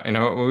talked about, we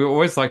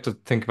always like to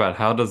think about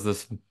how does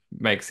this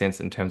make sense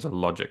in terms of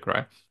logic,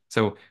 right?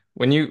 So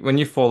when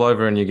you fall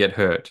over and you get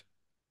hurt,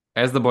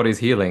 as the body's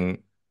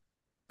healing,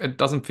 it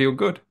doesn't feel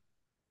good,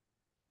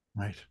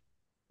 Right.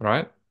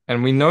 right?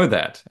 And we know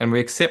that, and we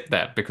accept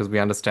that because we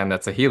understand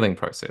that's a healing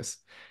process.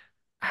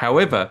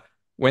 However,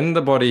 when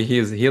the body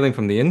is healing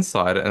from the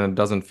inside and it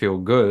doesn't feel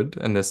good,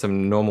 and there's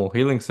some normal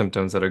healing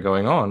symptoms that are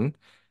going on,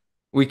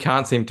 we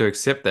can't seem to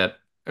accept that,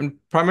 and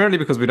primarily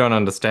because we don't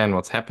understand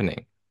what's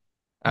happening.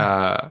 Yeah.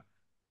 Uh,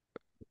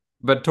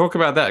 but talk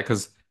about that,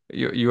 because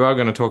you are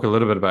going to talk a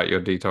little bit about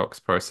your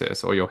detox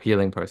process or your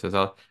healing process.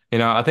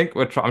 I think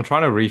I'm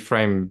trying to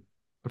reframe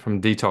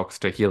from detox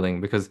to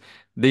healing, because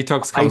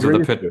detox I comes with agree a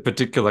with you.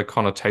 particular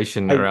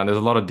connotation I around. There's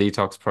a lot of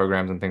detox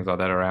programs and things like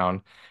that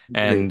around,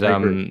 agree. and I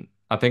agree.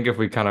 I think if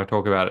we kind of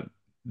talk about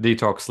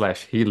detox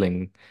slash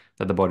healing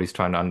that the body's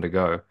trying to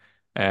undergo,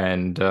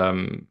 and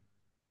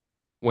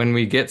when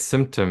we get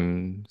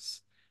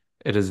symptoms,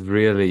 it is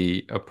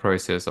really a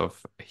process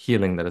of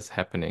healing that is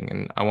happening.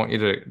 And I want you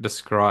to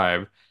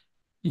describe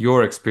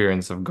your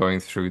experience of going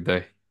through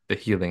the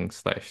healing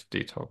slash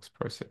detox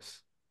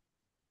process.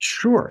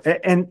 Sure.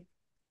 And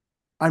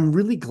I'm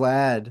really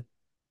glad,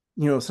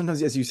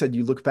 sometimes, as you said,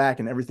 you look back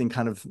and everything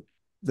kind of,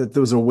 that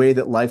there was a way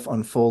that life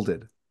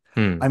unfolded.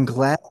 Hmm. I'm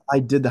glad I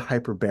did the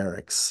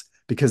hyperbarics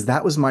because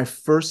that was my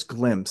first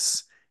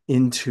glimpse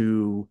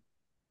into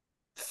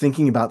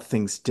thinking about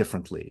things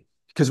differently.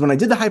 Because when I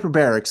did the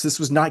hyperbarics, this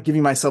was not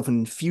giving myself an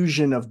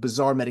infusion of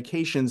bizarre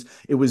medications.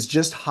 It was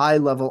just high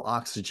level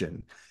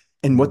oxygen.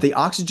 And what Hmm. the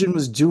oxygen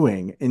was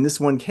doing in this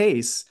one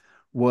case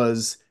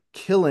was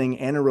killing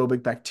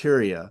anaerobic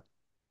bacteria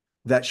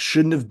that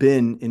shouldn't have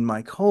been in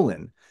my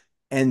colon.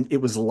 And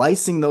it was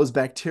lysing those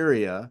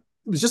bacteria.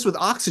 It was just with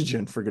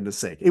oxygen, for goodness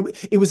sake.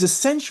 It was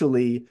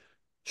essentially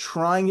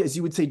trying, as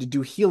you would say, to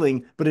do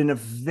healing, but in a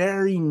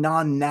very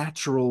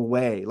non-natural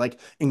way, like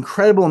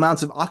incredible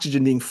amounts of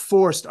oxygen being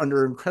forced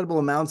under incredible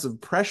amounts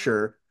of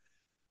pressure.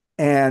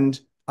 And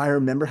I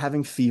remember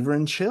having fever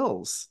and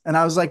chills. And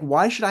I was like,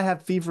 why should I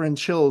have fever and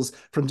chills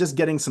from just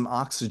getting some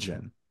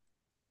oxygen?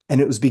 And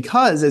it was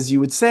because, as you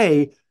would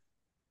say,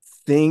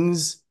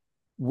 things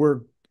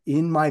were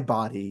in my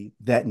body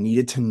that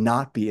needed to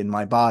not be in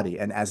my body.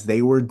 And as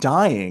they were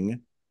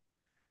dying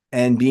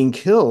and being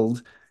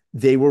killed,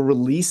 they were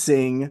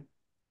releasing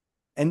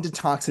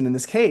endotoxin in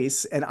this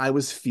case, and I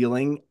was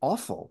feeling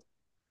awful.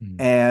 Hmm.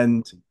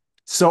 And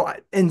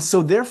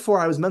so therefore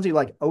I was mentally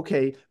like,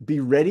 okay, be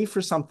ready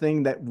for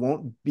something that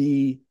won't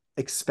be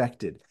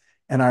expected.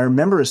 And I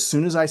remember as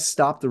soon as I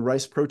stopped the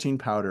rice protein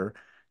powder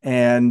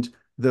and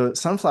the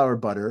sunflower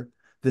butter,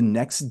 the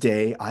next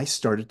day I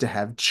started to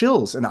have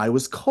chills and I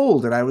was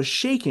cold and I was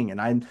shaking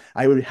and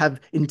I would have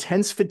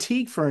intense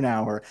fatigue for an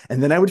hour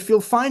and then I would feel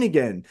fine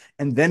again.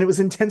 And then it was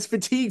intense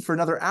fatigue for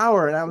another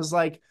hour. And I was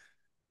like,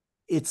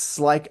 it's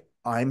like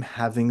I'm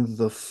having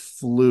the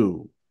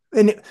flu.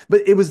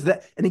 But it was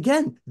that, and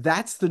again,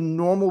 that's the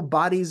normal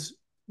body's.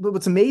 But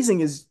what's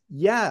amazing is,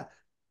 yeah,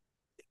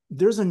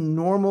 there's a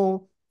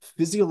normal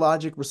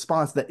physiologic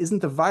response that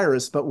isn't the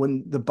virus, but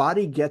when the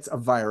body gets a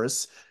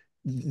virus,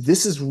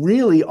 this is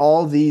really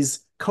all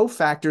these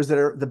cofactors that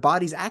are the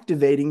body's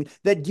activating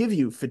that give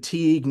you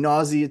fatigue,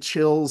 nausea,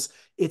 chills.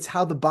 It's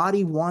how the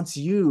body wants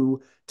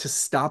you to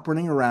stop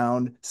running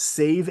around,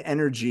 save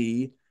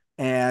energy,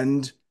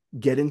 and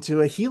get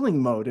into a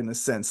healing mode in a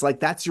sense. Like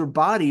that's your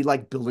body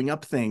like building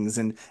up things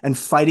and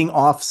fighting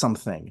off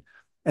something.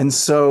 And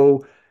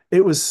so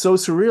it was so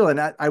surreal.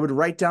 And I would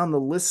write down the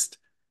list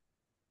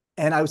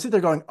and I would sit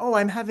there going, "Oh,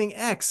 I'm having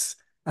X."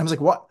 I was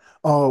like, "What?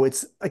 Oh,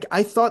 it's like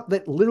I thought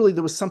that literally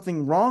there was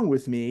something wrong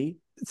with me.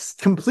 It's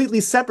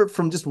completely separate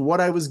from just what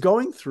I was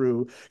going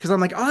through." Because I'm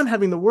like, "Oh, I'm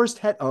having the worst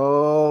head.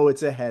 Oh,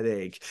 it's a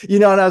headache."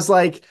 And I was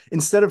like,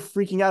 instead of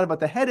freaking out about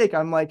the headache,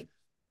 I'm like,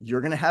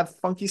 "You're gonna have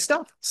funky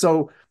stuff."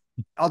 So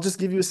I'll just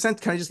give you a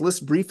sense. Can I just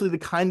list briefly the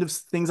kind of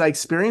things I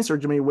experienced, or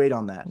do you want me to wait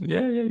on that?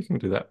 Yeah, yeah, you can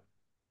do that.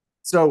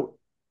 So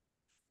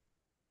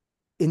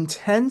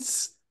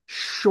intense,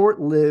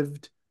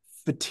 short-lived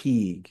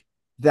fatigue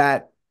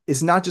that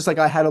is not just like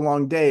I had a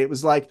long day. It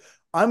was like,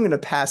 I'm going to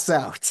pass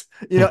out,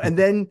 and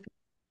then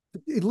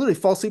it literally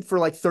fall asleep for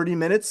like 30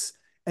 minutes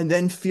and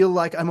then feel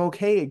like I'm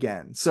okay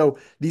again. So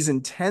these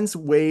intense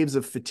waves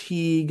of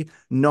fatigue,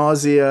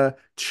 nausea,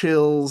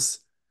 chills,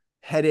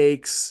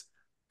 headaches,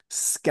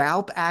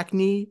 scalp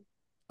acne,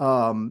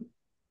 um,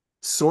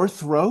 sore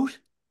throat,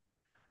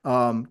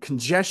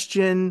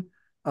 congestion,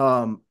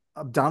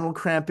 abdominal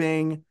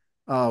cramping,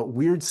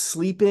 weird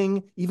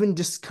sleeping, even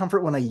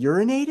discomfort when I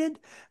urinated.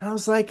 And I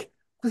was like,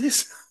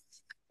 this,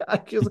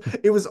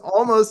 it was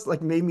almost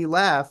like made me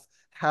laugh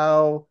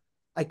how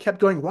I kept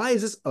going, why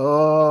is this?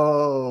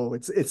 Oh,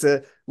 it's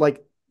a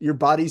like your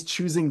body's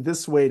choosing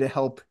this way to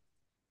help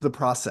the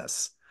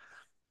process.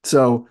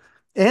 So,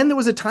 and there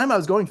was a time I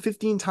was going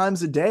 15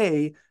 times a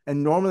day,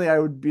 and normally I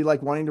would be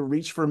like wanting to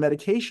reach for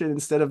medication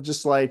instead of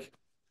just like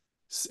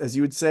as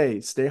you would say,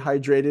 stay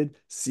hydrated,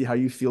 see how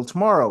you feel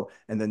tomorrow.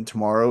 And then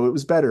tomorrow it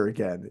was better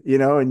again,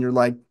 and you're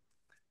like,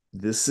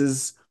 this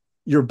is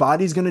your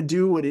body's going to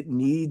do what it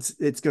needs,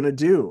 it's going to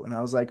do. And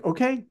I was like,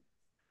 okay,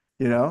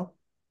 you know,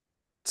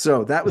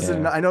 so that was,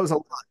 Yeah. I know it was a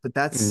lot, but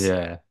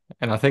Yeah.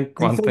 And I think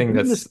and one thank thing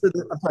goodness that's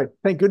for I'm sorry,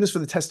 thank goodness for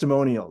the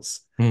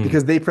testimonials hmm,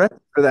 because they prepped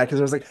for that. Cause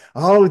I was like,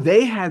 oh,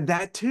 they had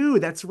that too.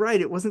 That's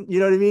right. It wasn't, you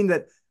know what I mean?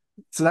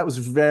 So that was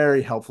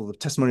very helpful. The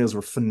testimonials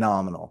were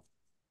phenomenal.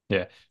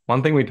 yeah.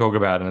 One thing we talk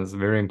about and it's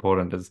very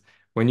important is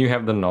when you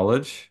have the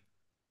knowledge,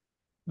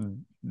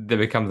 there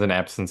becomes an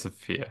absence of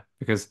fear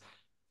because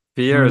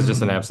fear is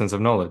just an Mm. absence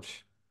of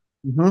knowledge,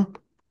 Mhm.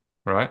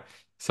 right?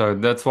 So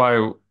that's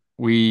why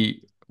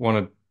we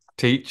want to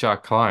teach our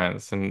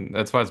clients, and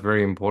that's why it's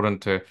very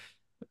important to,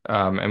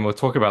 and we'll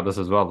talk about this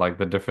as well, like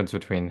the difference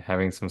between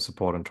having some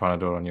support and trying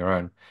to do it on your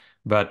own.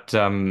 But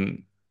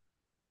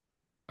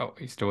oh,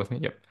 you still with me?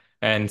 Yep.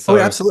 And Oh,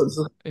 yeah, so,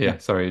 absolutely. Yeah. yeah,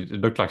 sorry, it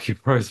looked like you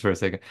froze for a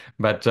second.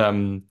 But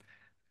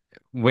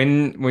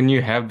when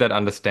you have that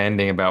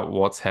understanding about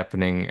what's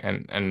happening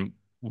and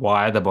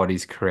why the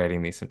body's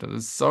creating these symptoms.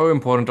 It's so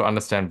important to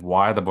understand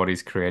why the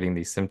body's creating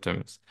these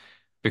symptoms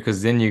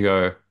because then you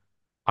go,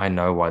 I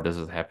know why this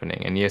is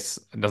happening. And yes,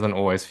 it doesn't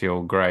always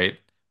feel great,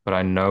 but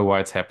I know why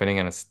it's happening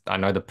and I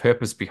know the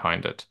purpose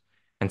behind it.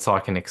 And so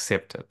I can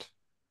accept it.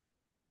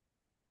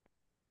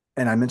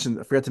 And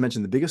I forgot to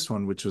mention the biggest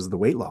one, which was the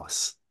weight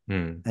loss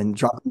Hmm. and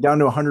dropping down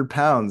to 100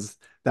 pounds.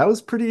 That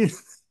was pretty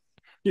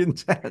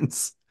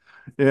intense,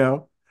 you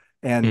know?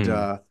 And,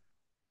 Hmm.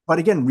 but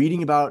again,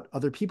 reading about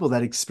other people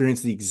that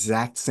experience the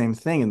exact same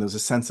thing. And there's a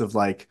sense of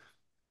like,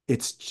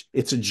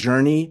 it's a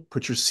journey,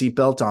 put your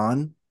seatbelt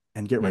on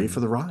and get ready for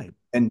Hmm. the ride.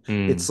 And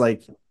Hmm. it's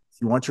like,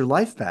 you want your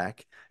life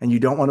back and you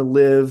don't want to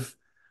live,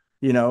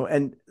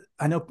 and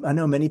I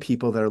know many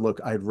people that are, look,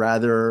 I'd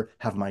rather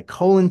have my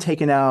colon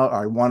taken out,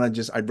 or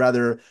I'd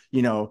rather,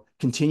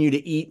 continue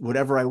to eat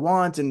whatever I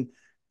want. And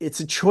it's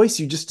a choice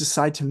you just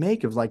decide to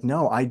make of like,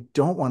 no, I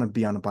don't want to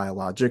be on a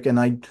biologic and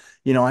I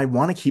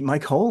want to keep my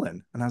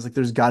colon. And I was like,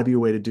 there's got to be a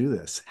way to do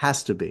this.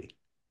 Has to be.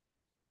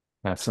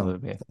 So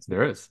Absolutely.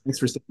 There is. thanks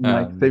for saving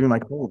my Um, saving my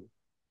colon.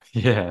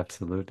 yeah,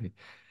 absolutely.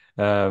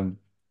 Um,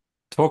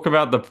 talk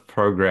about the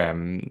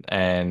program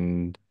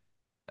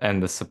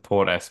and the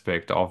support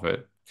aspect of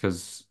it.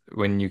 Because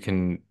when you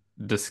can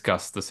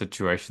discuss the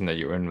situation that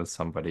you're in with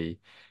somebody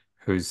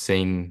who's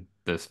seen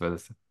this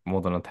with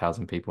more than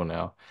 1,000 people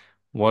now,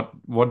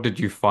 what did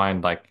you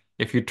find like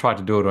if you try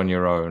to do it on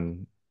your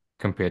own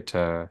compared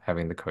to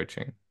having the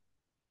coaching?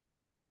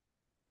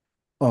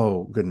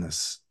 Oh,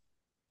 goodness.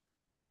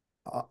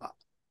 Uh,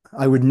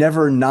 I would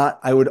never not,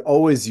 I would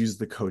always use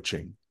the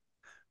coaching.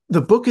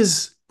 The book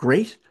is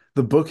great.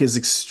 The book is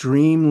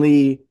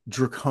extremely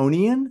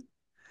draconian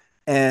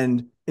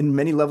and in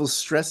many levels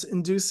stress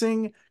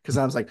inducing because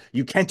I was like,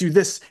 you can't do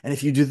this. And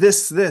if you do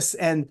this,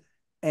 and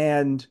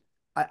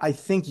I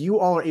think you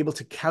all are able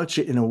to couch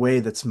it in a way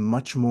that's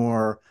much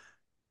more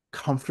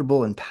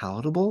comfortable and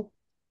palatable.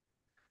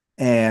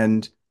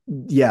 And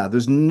yeah,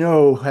 there's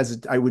no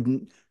hesit I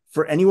wouldn't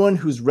for anyone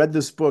who's read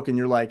this book and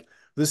you're like,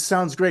 this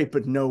sounds great,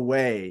 but no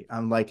way.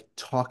 I'm like,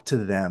 talk to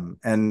them.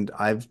 And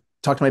I've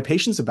talked to my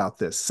patients about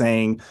this,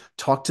 saying,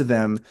 talk to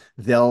them.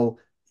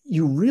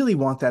 You really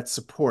want that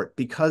support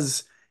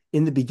because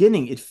in the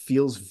beginning, it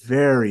feels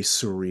very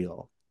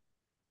surreal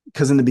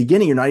because in the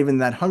beginning you're not even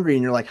that hungry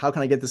and you're like, how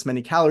can I get this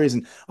many calories?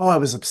 And oh, I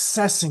was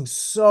obsessing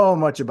so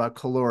much about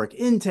caloric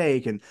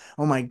intake and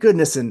oh my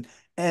goodness. And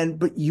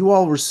but you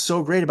all were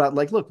so great about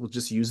like, look, we'll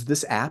just use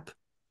this app.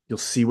 You'll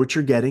see what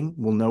you're getting,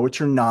 we'll know what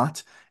you're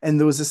not. And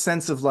there was a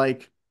sense of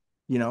like,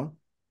 you know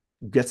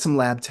get some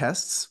lab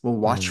tests, we'll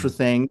watch for Mm,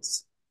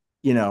 things,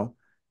 you know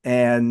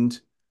and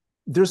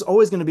there's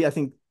always going to be, I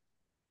think,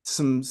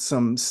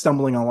 some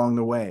stumbling along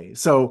the way.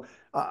 So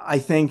I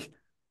think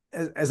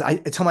as I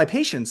tell my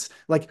patients,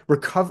 like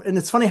recover, and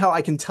it's funny how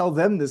I can tell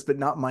them this, but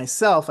not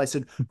myself. I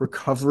said,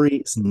 recovery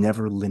is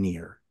never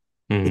linear.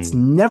 It's mm,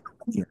 never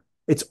linear.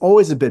 It's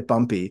always a bit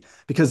bumpy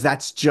because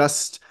that's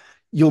just,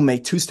 you'll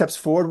make two steps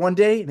forward one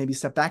day, maybe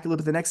step back a little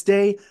bit the next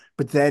day,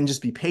 but then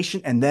just be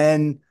patient and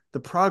then the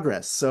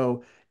progress.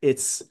 So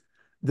it's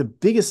the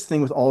biggest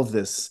thing with all of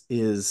this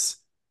is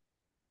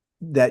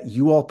that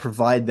you all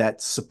provide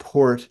that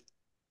support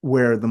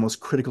where the most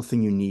critical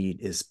thing you need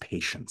is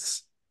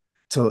patience.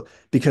 So,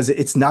 because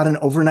it's not an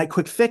overnight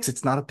quick fix,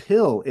 it's not a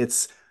pill.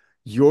 It's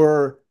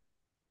you're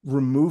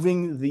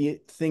removing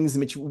the things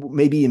which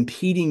may be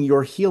impeding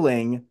your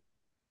healing,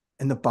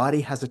 and the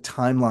body has a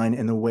timeline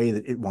and a way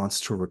that it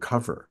wants to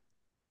recover.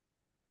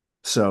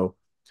 So,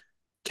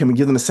 can we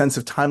give them a sense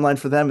of timeline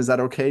for them? Is that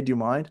okay? Do you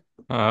mind?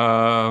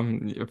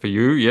 for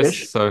you, yes.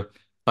 Ish? So,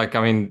 like,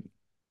 I mean,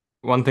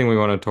 one thing we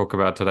want to talk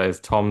about today is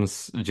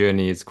Tom's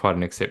journey is quite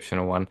an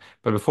exceptional one.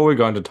 But before we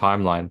go into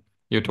timeline,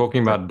 you're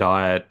talking Okay. about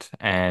diet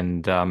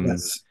and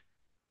Yes.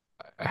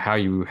 how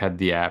you had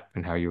the app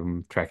and how you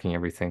were tracking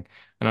everything.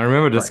 And I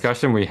remember a Right.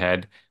 discussion we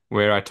had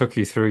where I took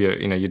you through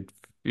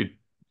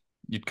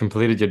you'd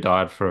completed your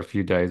diet for a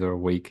few days or a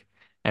week,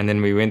 and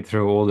then we went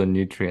through all the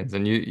nutrients,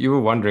 and you were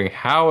wondering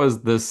how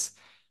is this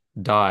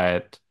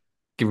diet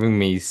giving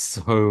me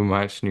so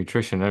much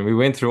nutrition? And we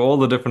went through all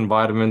the different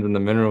vitamins and the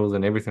minerals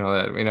and everything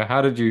like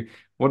that.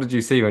 What did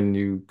you see when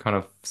you kind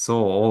of saw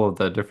all of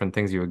the different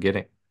things you were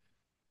getting?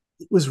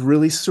 It was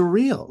really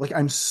surreal. Like,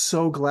 I'm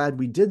so glad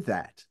we did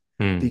that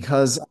Hmm.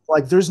 because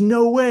like, there's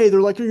no way.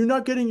 They're like, you're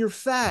not getting your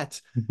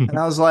fat. And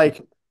I was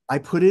like, I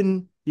put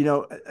in,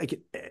 like,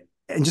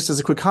 and just as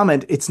a quick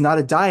comment, it's not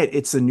a diet,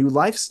 it's a new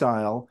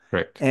lifestyle.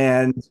 Correct.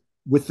 And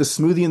with the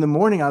smoothie in the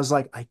morning, I was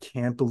like, I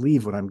can't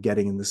believe what I'm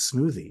getting in this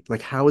smoothie.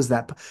 Like, how is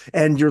that?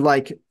 And you're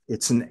like,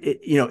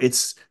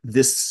 it's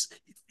this,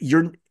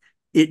 you're,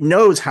 it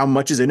knows how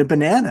much is in a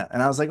banana.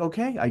 And I was like,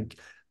 okay,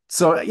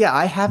 so yeah,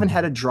 I haven't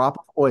had a Hmm. drop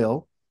of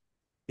oil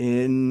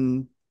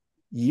in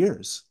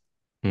years.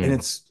 And Hmm.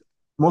 it's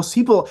most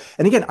people,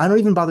 and again, I don't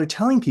even bother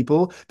telling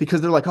people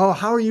because they're like, "Oh,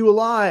 how are you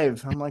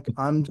alive?" I'm like,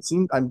 I'm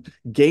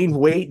gained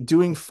weight,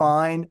 doing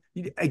fine."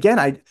 Again,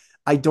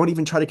 I don't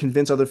even try to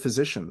convince other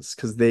physicians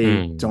because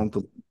they Hmm. don't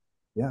believe.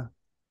 Yeah.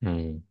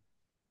 Hmm.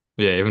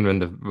 Yeah, even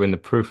when the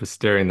proof is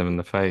staring them in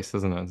the face,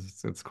 isn't it?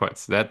 It's quite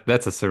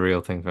that's a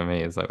surreal thing for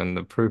me. It's like when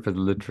the proof is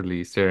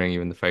literally staring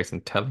you in the face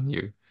and telling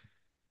you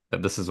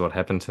that this is what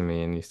happened to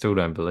me, and you still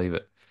don't believe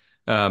it.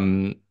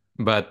 Um,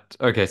 but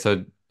okay,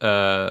 so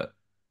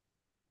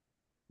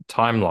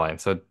timeline.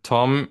 So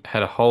Tom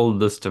had a whole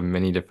list of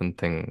many different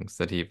things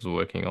that he was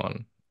working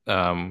on.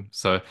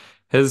 So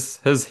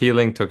his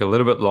healing took a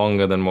little bit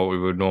longer than what we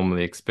would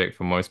normally expect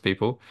for most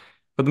people.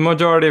 But the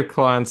majority of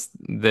clients,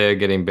 they're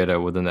getting better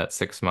within that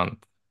 6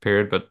 month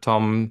period. But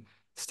Tom,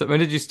 st when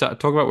did you start?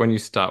 Talk about when you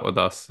start with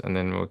us, and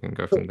then we can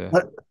go from there.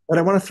 What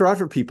I want to throw out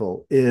for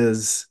people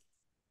is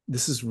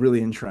this is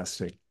really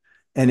interesting.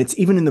 And it's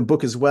even in the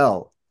book as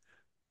well.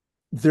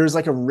 There's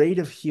like a rate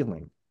of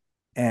healing,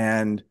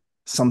 and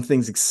some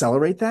things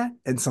accelerate that,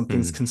 and some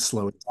things Hmm. can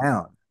slow it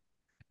down.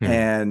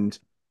 Hmm. And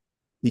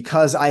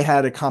because I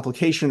had a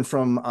complication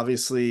from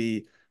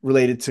obviously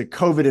related to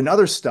COVID and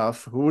other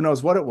stuff, who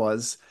knows what it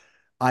was,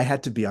 I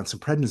had to be on some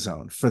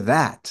prednisone for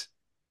that.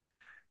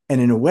 And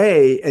in a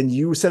way, and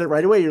you said it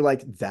right away, you're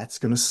like, that's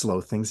going to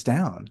slow things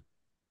down.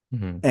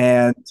 Hmm.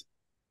 And,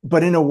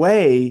 but in a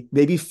way,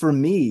 maybe for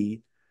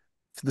me,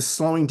 the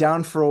slowing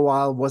down for a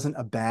while wasn't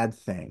a bad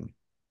thing.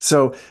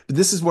 So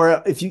this is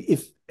where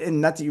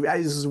and not that you,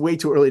 this is way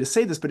too early to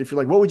say this, but if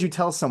you're like, what would you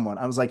tell someone?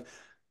 I was like,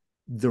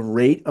 the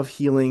rate of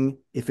healing,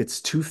 if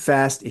it's too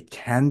fast, it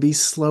can be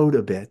slowed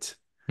a bit,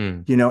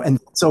 Hmm. and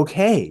it's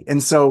okay.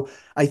 And so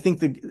I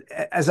think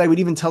as I would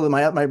even tell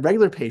my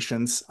regular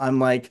patients, I'm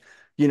like,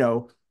 you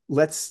know,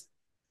 let's,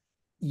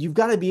 you've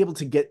got to be able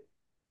to get,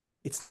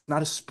 it's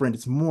not a sprint,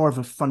 it's more of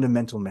a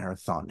fundamental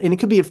marathon. And it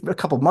could be a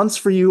couple months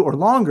for you or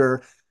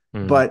longer,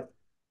 Hmm. but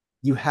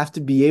you have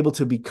to be able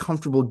to be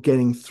comfortable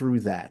getting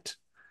through that.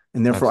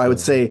 And therefore, I would Absolutely.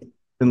 say,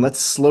 then let's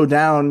slow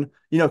down,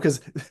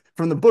 because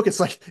from the book, it's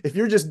like if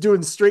you're just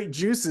doing straight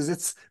juices,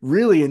 it's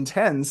really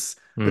intense,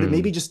 but it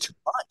may be Hmm. just too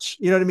much.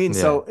 You know what I mean? Yeah.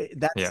 So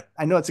Yeah.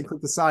 I know it's a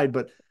quick aside,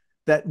 but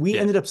that we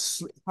Yeah. ended up,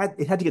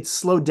 it had to get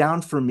slowed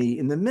down for me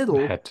in the I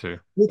middle, had to.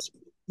 which,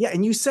 yeah.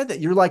 And you said that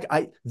you're like,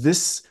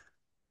 this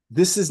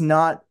is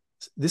not,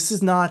 this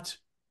is not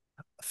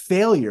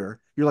failure.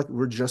 You're like,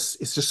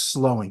 it's just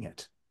slowing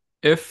it.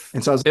 If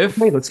And so I was like,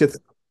 okay, if let's get,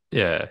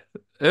 yeah,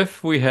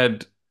 if we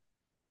had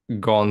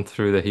gone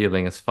through the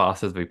healing as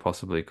fast as we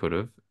possibly could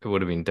have, it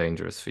would have been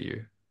dangerous for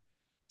you.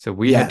 So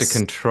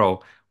yes.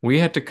 we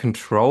had to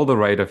control the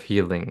rate of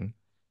healing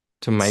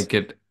to make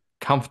it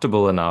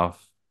comfortable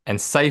enough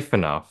and safe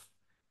enough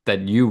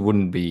that you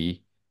wouldn't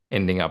be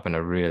ending up in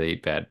a really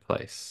bad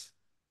place.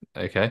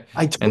 Okay.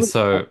 I And totally,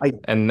 so, I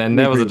and then totally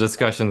that was agree a with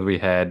that. discussion we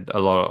had a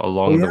lot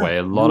Oh along the yeah, way,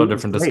 a lot of it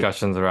was different great.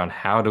 discussions around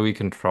how do we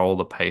control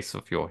the pace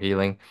of your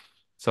healing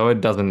so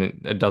it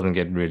doesn't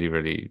get really,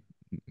 really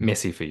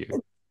messy for you.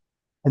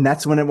 And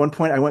that's when at one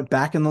point I went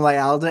back in the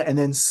Lialda and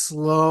then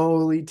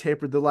slowly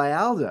tapered the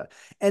Lialda.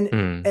 And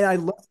Hmm. and I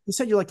love you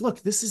said you're like,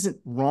 look, this isn't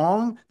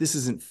wrong. This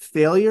isn't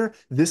failure.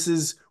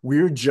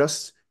 We're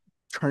just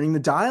turning the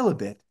dial a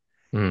bit.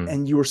 Hmm.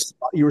 And you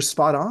were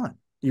spot on.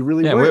 You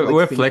really Yeah, were. we're Like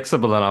we're things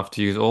flexible enough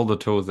to use all the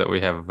tools that we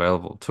have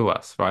available to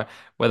us, right?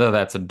 Whether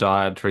that's a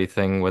dietary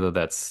thing, whether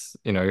that's,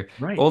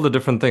 right. all the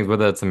different things,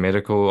 whether it's a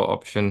medical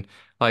option,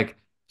 like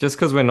just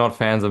because we're not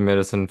fans of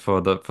medicine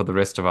for the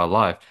rest of our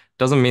life,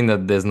 doesn't mean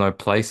that there's no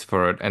place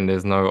for it and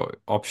there's no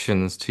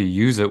options to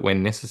use it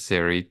when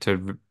necessary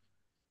to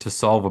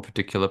solve a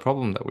particular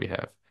problem that we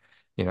have,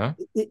 you know?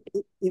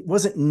 It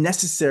wasn't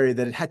necessary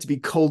that it had to be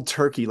cold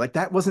turkey. Like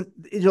that wasn't,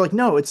 you're like,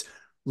 no, it's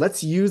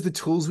let's use the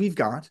tools we've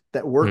got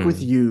that work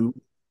with Hmm. you.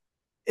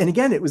 And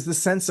again, it was the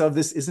sense of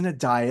this isn't a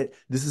diet,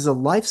 this is a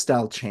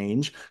lifestyle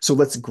change. So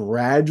let's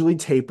gradually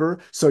taper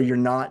so you're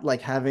not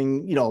like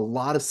having, a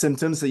lot of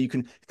symptoms that you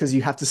can, because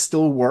you have to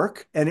still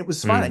work. And it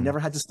was fine. I Hmm. never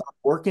had to stop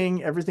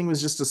working. Everything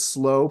was just a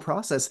slow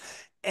process.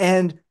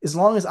 And as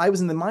long as I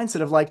was in the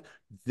mindset of like,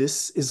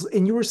 this is,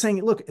 and you were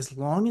saying, look, as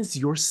long as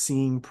you're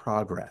seeing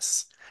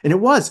progress. And it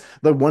was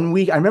the one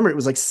week, I remember it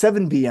was like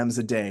 7 BMs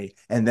a day.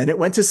 And then it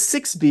went to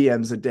 6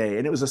 BMs a day.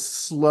 And it was a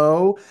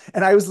slow,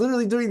 and I was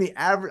literally doing the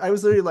average. I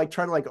was literally like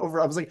trying to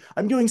I was like,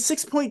 I'm doing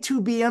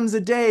 6.2 BMs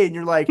a day. And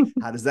you're like,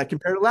 how does that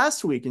compare to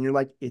last week? And you're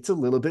like, it's a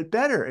little bit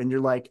better. And you're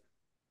like,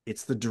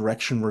 it's the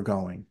direction we're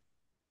going.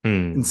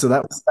 And Hmm. so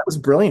that was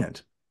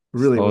brilliant.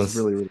 Really, it Slow and was s-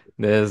 really, really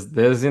there's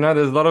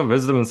a lot of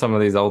wisdom in some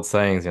of these old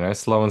sayings,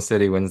 slow and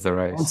steady wins the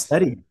slow and race.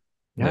 steady.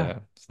 Yeah. Yeah,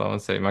 slow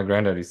and steady. My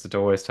granddad used to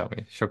always tell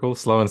me, Shukul,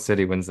 slow and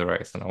steady wins the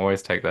race. And I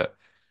always take that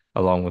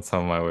along with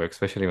some of my work,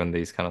 especially when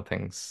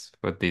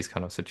with these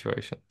kind of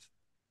situations.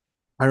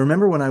 I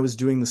remember when I was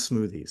doing the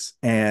smoothies,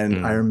 and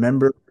I Mm,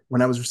 remember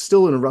when I was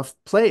still in a rough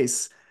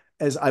place,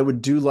 as I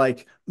would do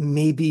like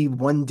maybe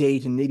one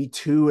date and maybe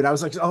two, and I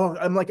was like, oh,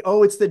 I'm like,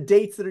 oh, it's the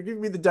dates that are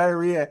giving me the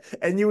diarrhea,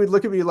 and you would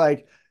look at me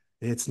like,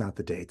 it's not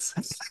the dates.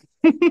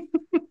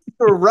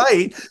 You're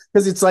right,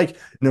 because it's like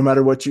no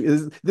matter what you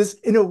is this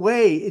in a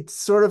way, it's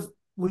sort of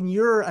when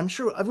you're, I'm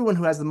sure everyone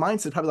who has the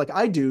mindset, probably like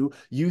I do,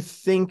 you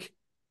think,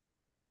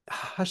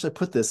 how should I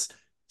put this?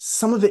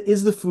 Some of it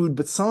is the food,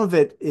 but some of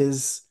it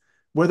is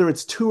whether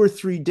it's 2 or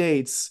 3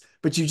 dates.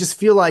 but you just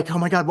feel like, oh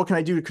my God, what can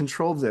I do to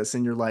control this?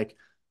 And you're like,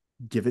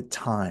 give it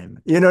time.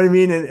 You know what I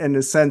mean? In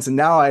a sense. And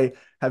now I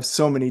have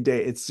so many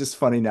dates. It's just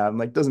funny now. I'm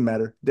like, doesn't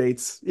matter.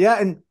 Dates. Yeah.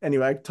 And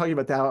anyway, talking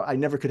about that, I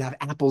never could have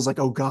apples. Like,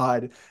 oh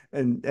God.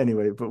 And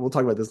anyway, but we'll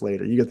talk about this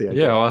later. You get the Yeah,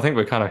 idea. well, I think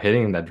we're kind of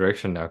heading in that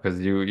direction now because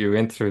you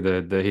went through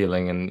the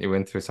healing and you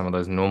went through some of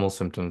those normal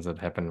symptoms that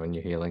happen when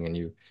you're healing and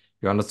you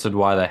understood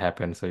why they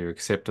happened, so you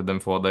accepted them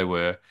for what they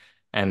were.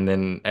 And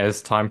then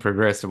as time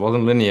progressed, it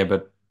wasn't linear,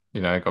 but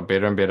it got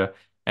better and better.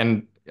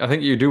 And I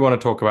think you do want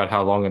to talk about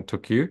how long it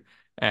took you.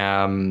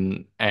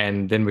 And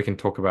then we can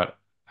talk about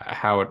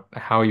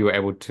how you were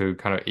able to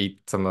kind of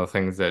eat some of the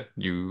things that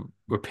you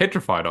were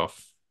petrified of.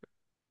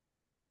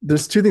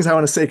 There's two things I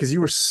want to say because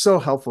you were so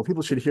helpful.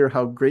 People should hear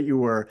how great you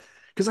were.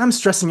 Because I'm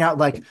stressing out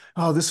like,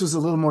 oh, this was a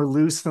little more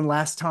loose than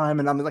last time.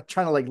 And I'm like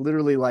trying to like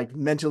literally like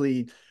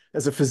mentally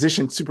as a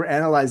physician super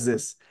analyze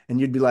this. And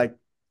you'd be like,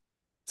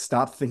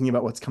 stop thinking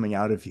about what's coming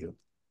out of you.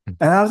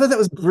 And I thought that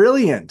was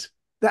brilliant.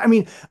 I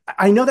mean,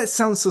 I know that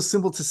sounds so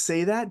simple to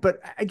say that, but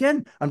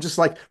again, I'm just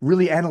like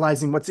really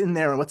analyzing what's in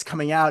there and what's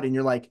coming out. And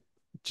you're like,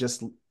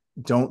 just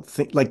don't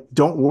think, like,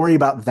 don't worry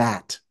about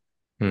that.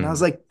 And I was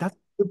Hmm. like, that's,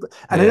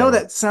 and I know Yeah.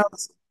 that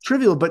sounds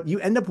trivial, but you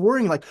end up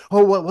worrying like,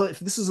 oh, well, if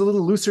this is a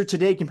little looser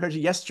today compared to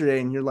yesterday,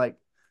 and you're like,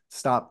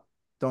 stop,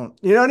 don't,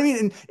 you know what I mean?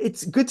 And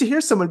it's good to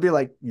hear someone be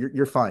like,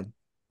 you're fine.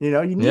 You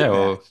Yeah, need that.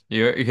 well,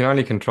 you can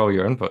only control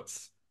your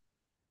inputs.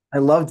 I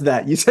loved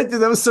that. You said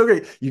that was so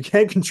great. You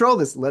can't control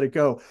this, let it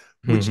go,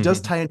 which does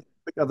tie into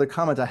the other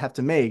comment I have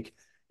to make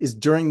is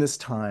during this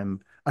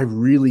time, I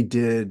really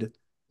did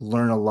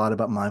learn a lot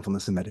about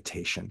mindfulness and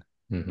meditation.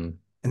 Hmm.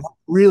 And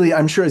really,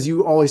 I'm sure as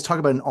you always talk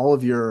about in all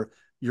of your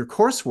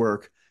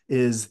coursework,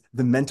 is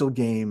the mental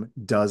game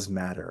does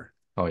matter.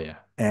 Oh yeah.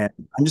 And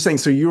I'm just saying,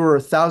 so you were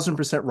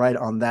 1,000% right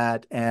on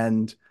that,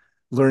 and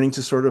learning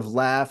to sort of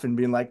laugh and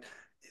being like,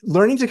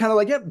 learning to kind of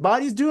like, yeah,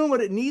 body's doing what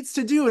it needs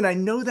to do. And I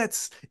know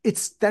that's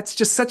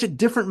just such a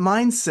different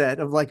mindset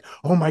of like,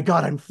 oh my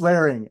God, I'm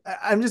flaring.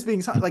 I'm just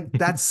being like,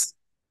 that's,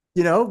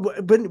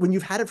 but when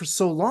you've had it for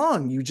so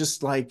long, you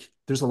just like,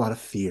 there's a lot of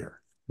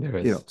fear, There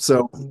is.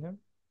 so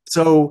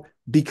Yeah.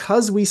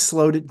 because we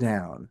slowed it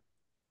down,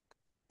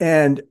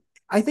 and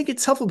I think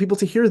it's helpful for people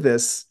to hear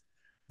this,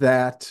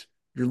 that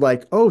you're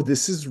like, oh,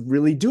 this is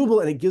really doable.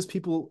 And it gives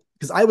people,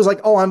 because I was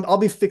like, oh, I'll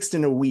be fixed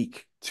in a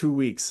week, 2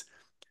 weeks,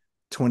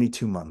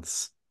 22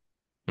 months.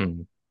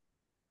 Mm.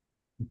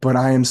 But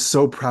I am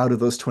so proud of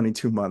those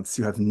 22 months.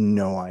 You have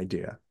no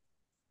idea.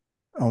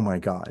 Oh my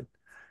God.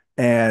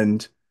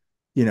 And,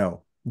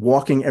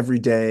 walking every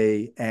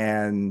day.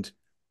 And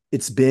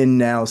it's been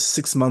now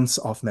 6 months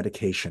off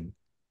medication.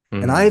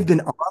 And I've Mm.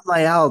 been on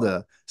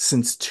Lialda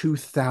since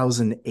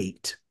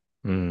 2008.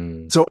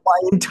 Mm. So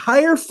my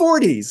entire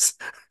 40s,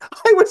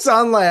 I was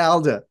on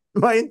Lialda,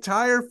 my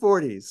entire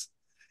 40s.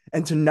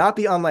 And to not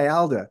be on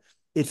Lialda,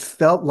 it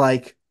felt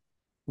like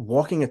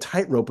walking a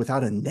tightrope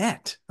without a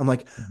net. I'm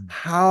like, Mm.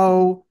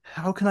 how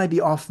can I be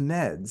off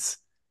meds?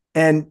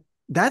 And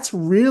that's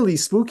really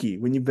spooky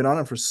when you've been on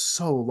it for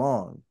so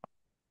long.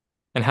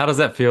 And how does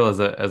that feel as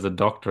a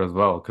doctor as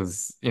well?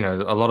 Because,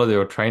 a lot of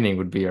your training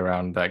would be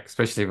around like,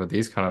 especially for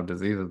these kind of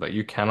diseases, like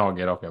you cannot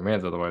get off your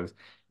meds otherwise,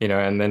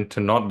 and then to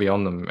not be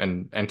on them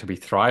and to be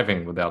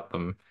thriving without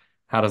them,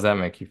 how does that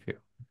make you feel?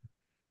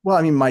 Well,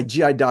 I mean, my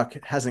GI doc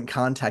hasn't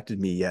contacted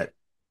me yet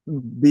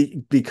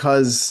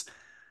because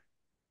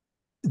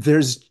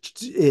there's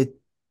it.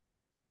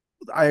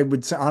 I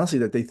would say honestly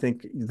that they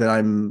think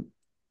that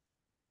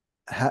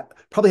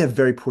probably have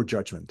very poor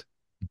judgment.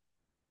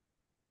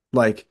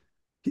 Like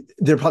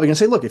they're probably going to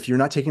say, look, if you're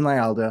not taking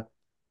Lialda,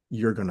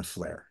 you're going to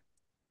flare.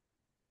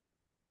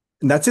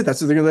 And that's it. That's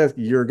what they're going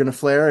to, you're going to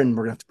flare and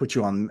we're going to have to put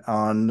you on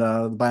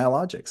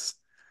biologics.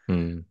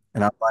 Mm.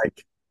 And I'm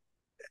like,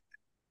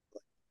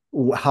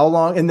 how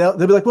long? And they'll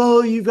be like,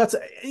 well, you've got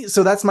to,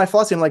 so that's my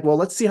philosophy. I'm like, well,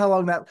 let's see how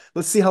long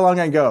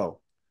I go.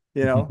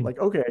 Like,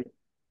 okay.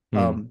 Mm.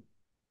 Um,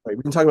 right,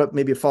 we can talk about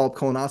maybe a follow-up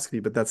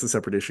colonoscopy, but that's a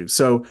separate issue.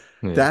 So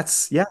Yeah.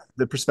 yeah,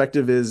 the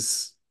perspective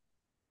is,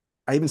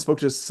 I even spoke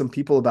to some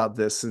people about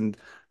this, and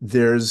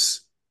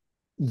there's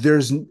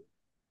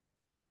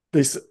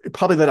they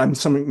probably that I'm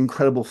some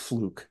incredible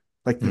fluke.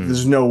 Like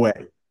there's Mm. no way.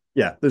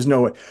 Yeah, there's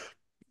no way.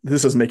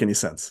 This doesn't make any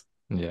sense.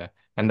 Yeah.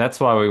 And that's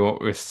why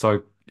we're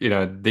so,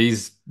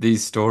 these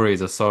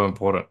stories are so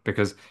important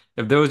because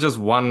if there was just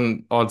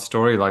one odd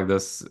story like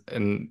this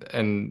and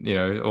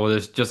or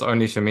there's just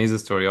only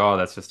Shamiza's story, oh,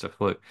 that's just a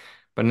fluke.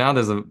 But now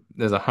there's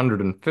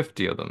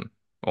 150 of them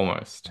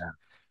almost, Yeah.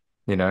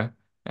 you know?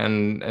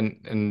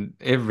 And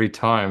every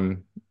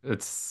time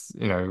it's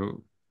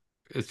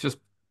just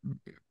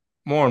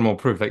more and more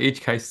proof. Like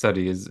each case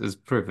study is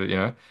proof,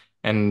 and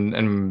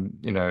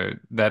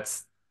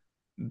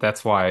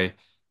that's why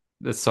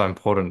it's so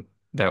important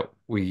that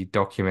we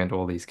document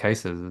all these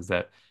cases is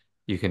that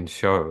you can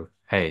show,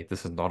 hey,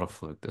 this is not a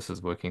fluke. This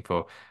is working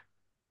for,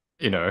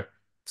 you know,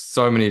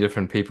 so many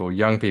different people,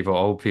 young people,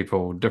 old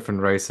people,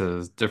 different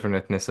races,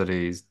 different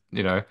ethnicities,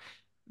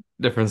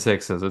 different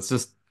sexes. It's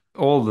just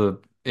all the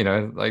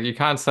like you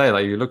can't say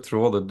like you look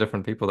through all the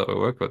different people that we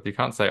work with. You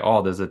can't say,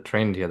 oh, there's a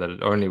trend here that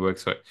it only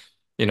works for,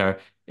 you know,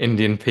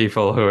 Indian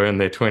people who are in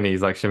their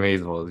 20s, like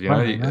Shamiz was,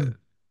 Right, right.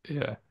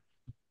 yeah.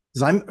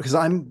 Because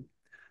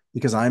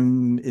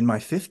I'm in my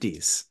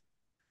 50s,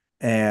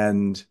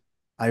 and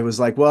I was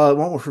like, well, it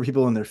won't work for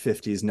people in their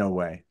 50s. No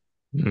way.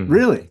 Hmm.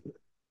 Really?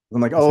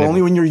 I'm like, It's oh, only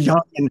never, when you're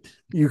young and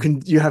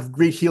you have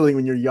great healing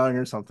when you're young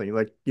or something.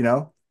 Like,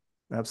 yeah.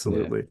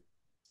 absolutely.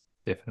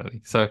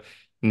 Definitely. So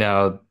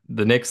now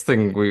the next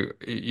thing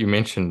you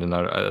mentioned, and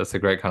it's a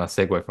great kind of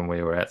segue from where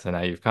you were at. So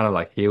now you've kind of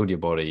like healed your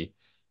body,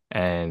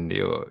 and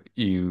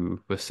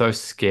you were so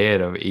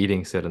scared of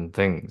eating certain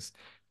things.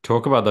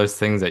 Talk about those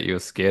things that you were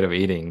scared of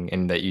eating,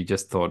 and that you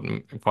just thought,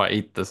 "Mm, if I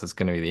eat this, it's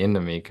going to be the end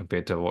of me,"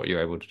 compared to what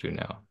you're able to do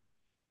now.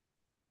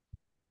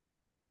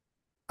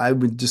 I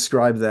would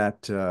describe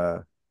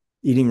that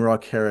eating raw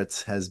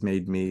carrots has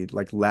made me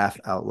like laugh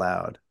out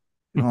loud.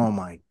 Oh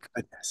my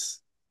goodness.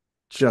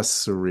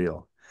 Just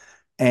surreal.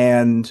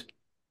 And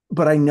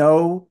but I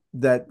know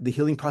that the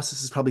healing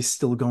process is probably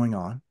still going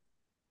on.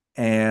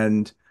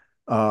 And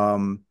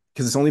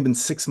because it's only been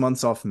 6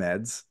 months off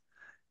meds.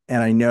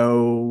 And I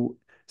know,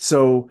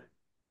 so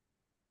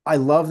I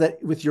love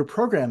that with your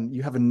program,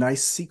 you have a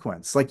nice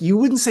sequence. Like you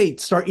wouldn't say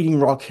start eating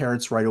raw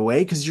carrots right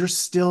away because you're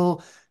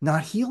still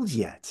not healed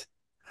yet.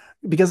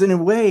 Because in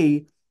a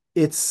way,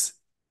 it's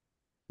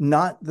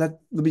not that,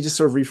 let me just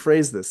sort of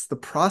rephrase this. The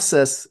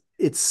process,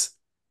 there's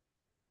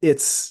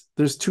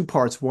two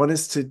parts. One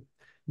is to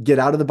get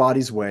out of the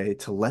body's way,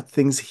 to let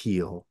things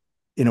heal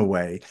in a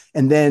way.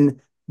 And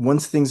then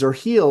once things are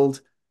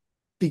healed,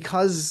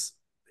 because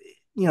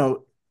you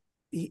know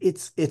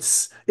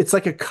it's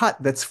like a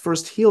cut that's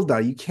first healed now.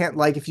 You can't,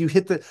 like, if you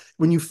hit the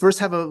when you first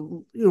have a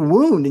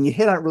wound and you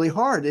hit on it really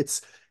hard,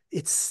 it's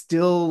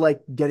still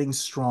like getting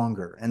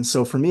stronger. And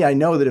so for me, I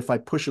know that if I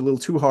push a little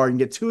too hard and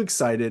get too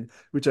excited,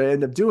 which I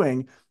end up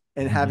doing,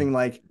 and having,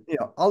 like,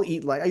 I'll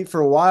eat, like, I eat for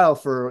a while,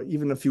 for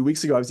even a few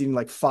weeks ago, I was eating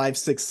like five,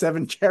 six,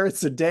 seven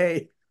carrots a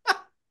day,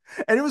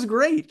 and it was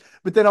great.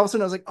 But then all of a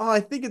sudden I was like, oh,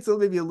 I think it's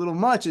maybe a little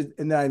much. And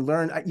then I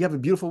learned you have a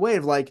beautiful way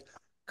of, like,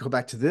 go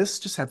back to this,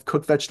 just have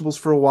cooked vegetables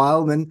for a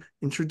while and then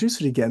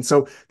introduce it again.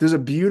 So there's a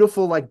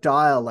beautiful, like,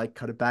 dial, like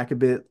cut it back a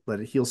bit, let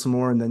it heal some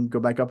more, and then go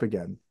back up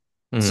again.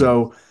 Mm.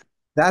 So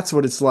that's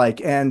what it's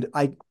like. And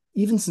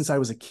even since I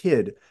was a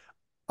kid,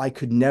 I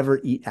could never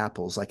eat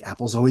apples. Like,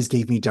 apples always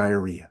gave me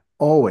diarrhea,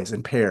 always,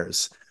 and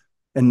pears.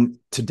 And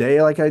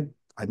today, like,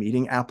 I'm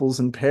eating apples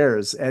and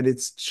pears, and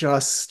it's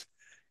just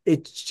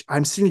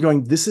I'm sitting there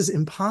going, this is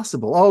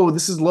impossible. Oh,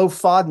 this is low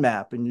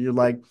FODMAP. And you're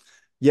like,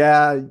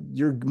 yeah,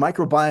 your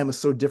microbiome is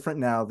so different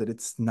now that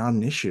it's not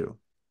an issue.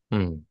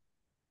 Mm.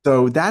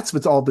 So that's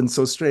what's all been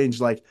so strange.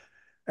 Like,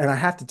 and I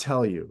have to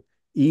tell you,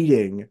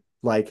 eating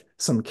like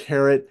some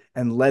carrot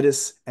and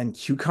lettuce and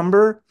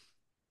cucumber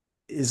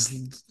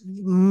is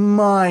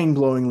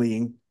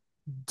mind-blowingly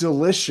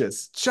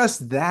delicious.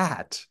 Just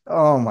that.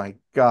 Oh my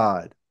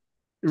God.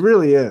 It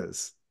really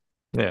is.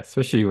 Yeah,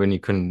 especially when you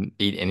couldn't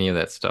eat any of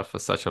that stuff for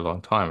such a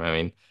long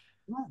time.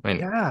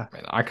 Yeah.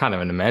 I can't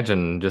even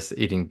imagine just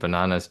eating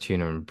bananas,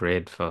 tuna, and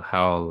bread for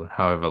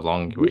however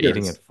long you were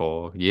eating it Years.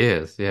 for.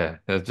 Years. Yeah,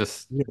 it's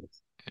just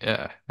Years.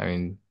 yeah.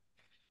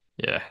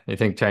 Yeah. You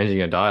think changing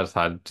your diet is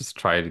hard? Just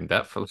try eating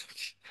that for like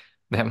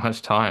that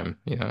much time.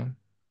 And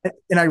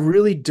I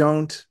really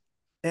don't.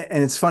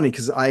 And it's funny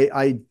because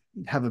I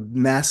have a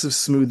massive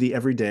smoothie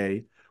every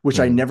day,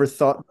 which I Mm. never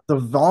thought the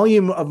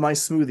volume of my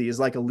smoothie is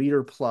like a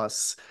liter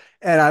plus.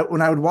 And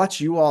when I would watch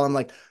you all, I'm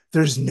like,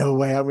 there's no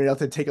way I'm gonna have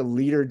to take a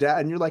liter down.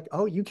 And you're like,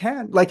 oh, you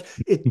can. Like,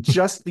 it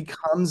just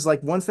becomes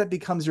like, once that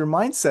becomes your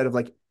mindset of,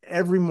 like,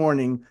 every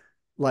morning,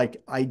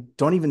 like, I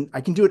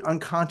can do it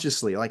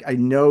unconsciously. Like, I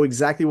know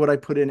exactly what I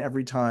put in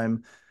every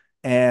time.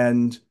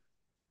 And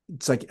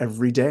it's like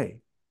every day.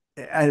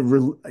 I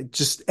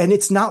just, and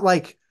it's not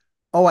like,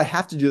 oh, I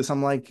have to do this.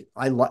 I'm like,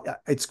 I like,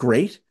 it's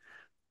great.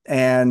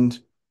 And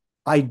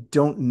I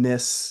don't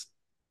miss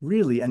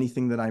really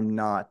anything that I'm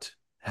not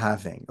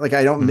having. Like,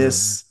 I don't Mm.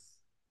 miss,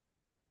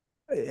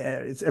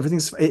 it's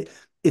everything's,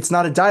 it's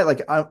not a diet.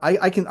 Like,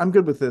 I'm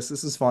good with this.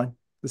 This is fine.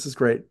 This is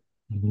great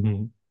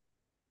to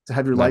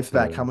have your life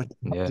back. How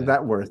Absolutely. much is Yeah.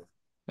 that worth?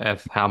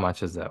 How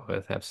much is that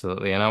worth?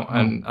 Absolutely. And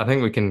Um, I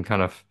think we can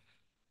kind of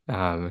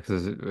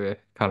because we're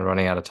kind of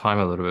running out of time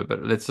a little bit,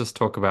 but let's just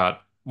talk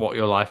about what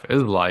your life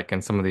is like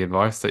and some of the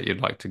advice that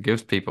you'd like to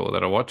give people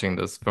that are watching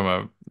this from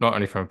a not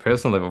only from a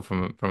personal level,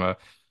 from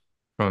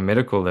a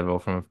medical level,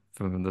 from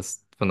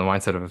the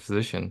mindset of a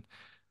physician.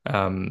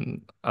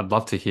 I'd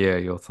love to hear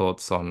your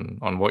thoughts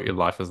on what your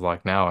life is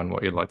like now and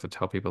what you'd like to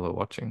tell people who are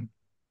watching.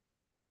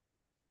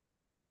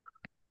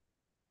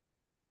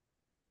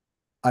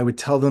 I would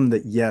tell them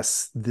that,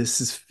 yes,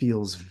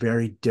 feels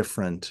very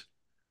different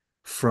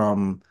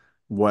from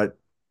what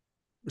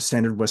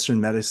standard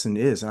Western medicine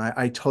is. And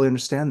I totally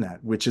understand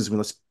that, which is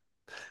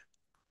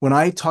when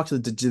I talked to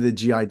the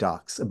GI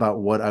docs about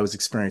what I was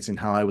experiencing,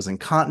 how I was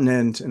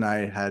incontinent and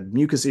I had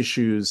mucus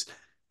issues,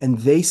 and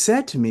they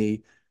said to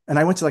me, and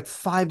I went to like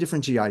five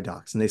different GI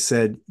docs, and they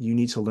said, you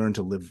need to learn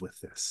to live with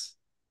this.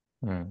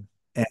 Mm.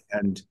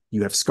 and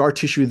you have scar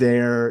tissue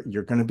there,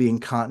 you're going to be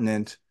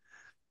incontinent.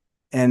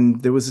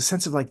 And there was a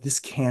sense of like, this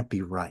can't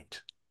be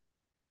right.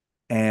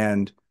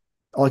 And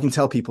all I can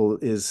tell people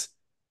is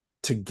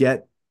to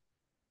get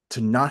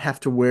to not have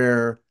to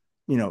wear,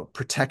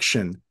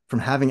 protection from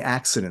having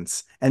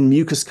accidents and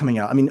mucus coming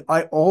out. I mean,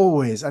 I've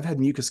had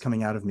mucus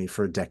coming out of me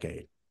for a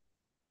decade.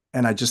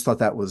 And I just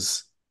thought I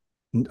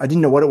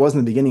didn't know what it was in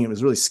the beginning. It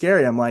was really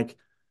scary. I'm like,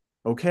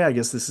 okay, I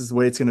guess this is the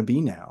way it's going to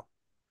be now.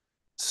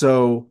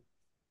 So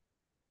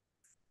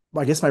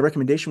I guess my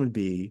recommendation would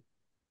be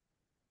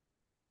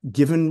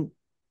given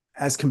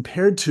as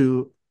compared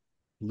to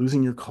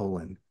losing your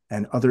colon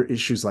and other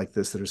issues like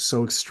this that are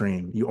so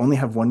extreme, you only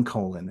have one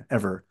colon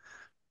ever.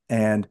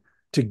 And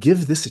to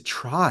give this a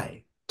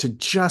try, to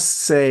just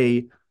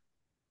say,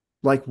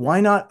 like,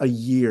 why not a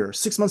year,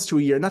 6 months to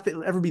a year, not that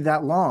it'll ever be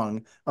that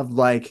long, of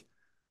like,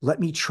 let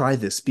me try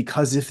this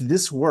because if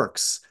this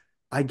works,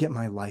 I get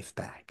my life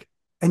back.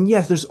 And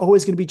yes, there's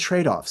always going to be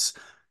trade-offs.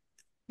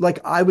 Like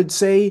I would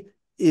say,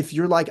 if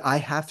you're like, I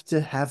have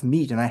to have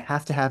meat and I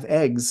have to have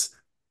eggs,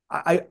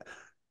 I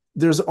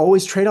there's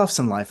always trade-offs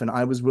in life. And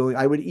I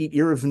would eat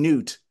ear of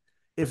newt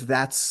if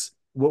that's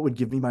what would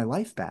give me my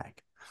life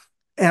back.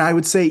 And I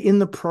would say in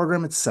the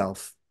program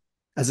itself,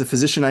 as a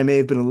physician, I may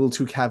have been a little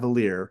too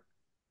cavalier,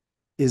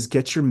 is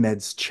get your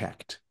meds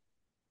checked.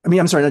 I mean,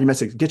 I'm sorry, not your meds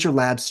checked, get your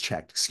labs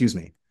checked, excuse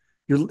me.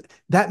 Your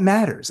That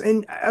matters.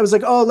 And I was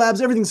like, oh,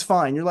 labs, everything's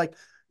fine. You're like,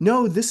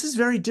 no, this is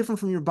very different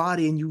from your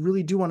body. And you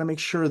really do want to make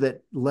sure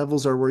that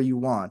levels are where you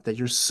want, that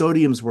your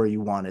sodium's where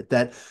you want it,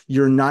 that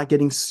you're not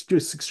getting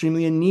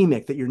extremely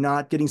anemic, that you're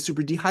not getting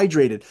super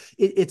dehydrated.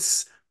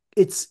 It's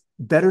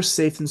better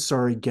safe than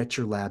sorry. Get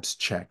your labs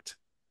checked.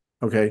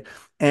 Okay.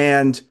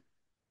 And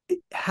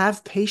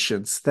have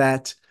patience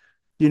that,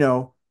 you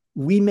know,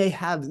 we may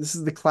have, this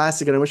is the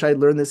classic, and I wish I had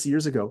learned this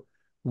years ago.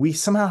 We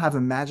somehow have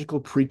a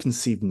magical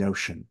preconceived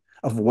notion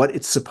of what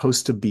it's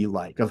supposed to be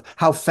like, of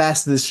how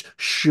fast this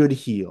should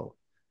heal,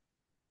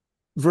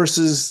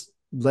 versus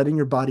letting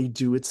your body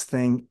do its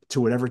thing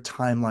to whatever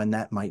timeline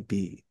that might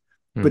be.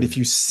 But Hmm. if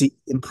you see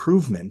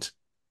improvement,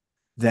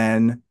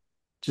 then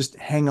just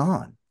hang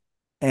on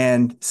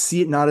and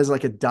see it not as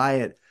like a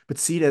diet, but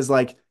see it as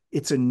like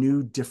it's a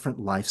new, different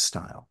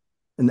lifestyle.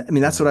 And I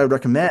mean, that's what I Hmm. would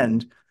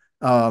recommend.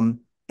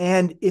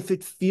 And if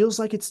it feels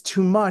like it's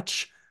too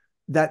much,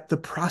 that the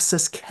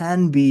process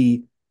can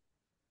be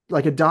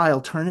like a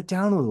dial, turn it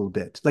down a little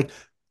bit. Like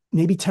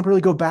maybe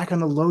temporarily go back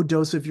on a low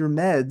dose of your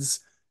meds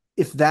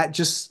if that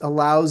just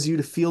allows you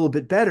to feel a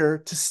bit better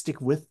to stick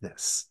with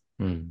this.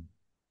 Hmm.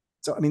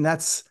 So, I mean,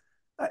 that's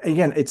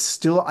again,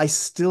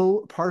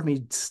 part of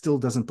me still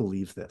doesn't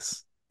believe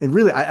this. And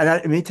really,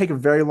 it may take a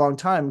very long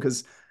time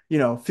because,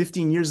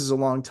 15 years is a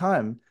long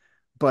time,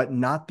 but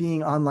not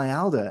being on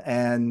Lialda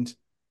and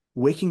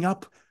waking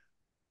up,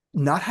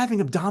 not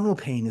having abdominal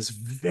pain is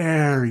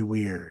very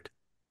weird,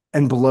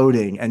 and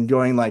bloating and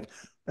going like,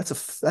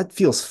 that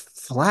feels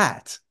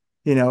flat,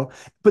 you know,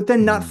 but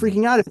then not Hmm.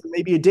 freaking out if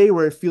maybe a day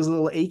where it feels a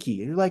little achy.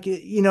 And you're like,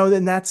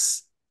 then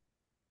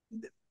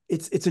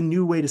it's a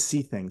new way to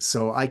see things.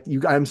 So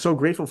I'm so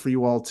grateful for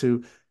you all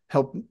to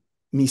help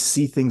me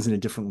see things in a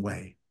different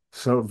way.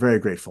 So very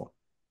grateful.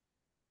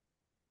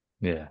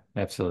 Yeah,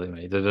 absolutely,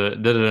 mate. Did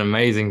an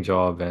amazing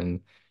job,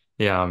 and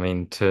yeah, I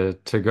mean to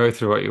go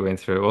through what you went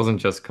through, it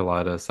wasn't just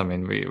colitis. I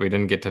mean, we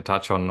didn't get to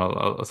touch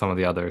on some of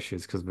the other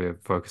issues because we're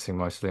focusing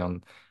mostly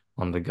on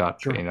the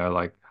gut, but Sure.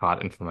 like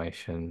heart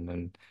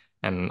inflammation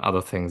and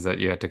other things that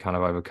you had to kind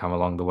of overcome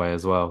along the way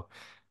as well.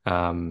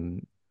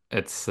 Um,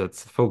 it's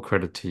full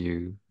credit to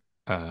you.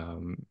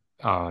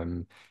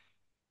 I'm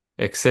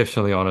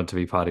exceptionally honored to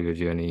be part of your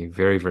journey.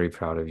 Very, very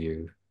proud of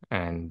you.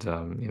 And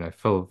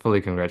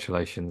fully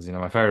congratulations.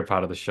 My favorite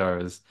part of the show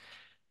is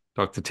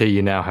Dr. T,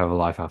 you now have a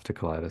life after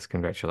colitis.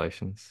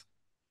 Congratulations.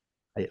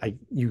 I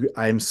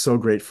am so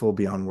grateful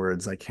beyond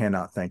words. I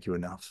cannot thank you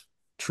enough.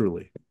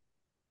 Truly.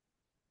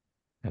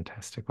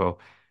 Fantastic. Well,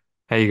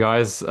 hey you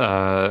guys,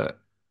 I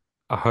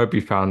hope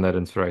you found that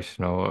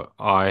inspirational.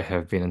 I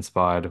have been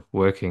inspired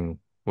working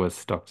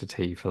with Dr.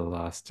 T for the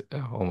last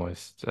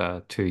almost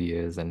 2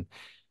 years, and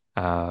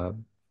uh,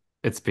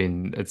 it's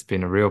been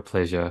a real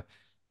pleasure.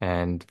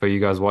 And for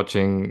you guys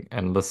watching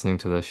and listening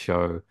to this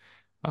show,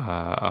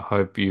 I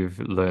hope you've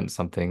learned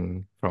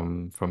something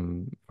from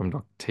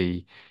Dr.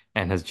 T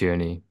and his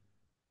journey.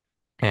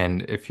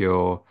 And if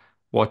you're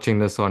watching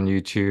this on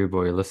YouTube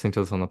or you're listening to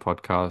this on the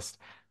podcast,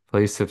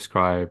 please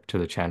subscribe to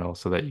the channel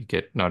so that you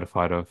get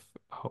notified of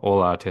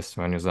all our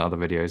testimonials and other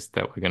videos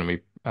that we're going to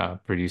be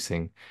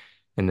producing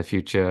in the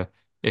future.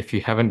 If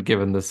you haven't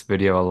given this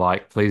video a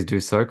like, please do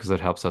so because it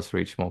helps us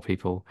reach more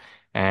people.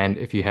 And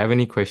if you have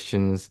any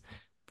questions,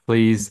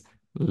 please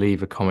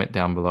leave a comment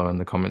down below in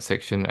the comment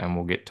section and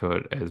we'll get to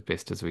it as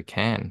best as we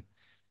can.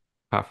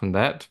 Apart from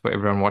that, for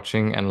everyone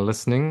watching and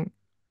listening,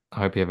 I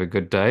hope you have a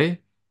good day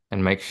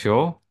and make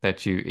sure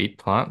that you eat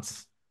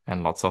plants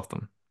and lots of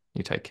them.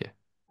 You take care.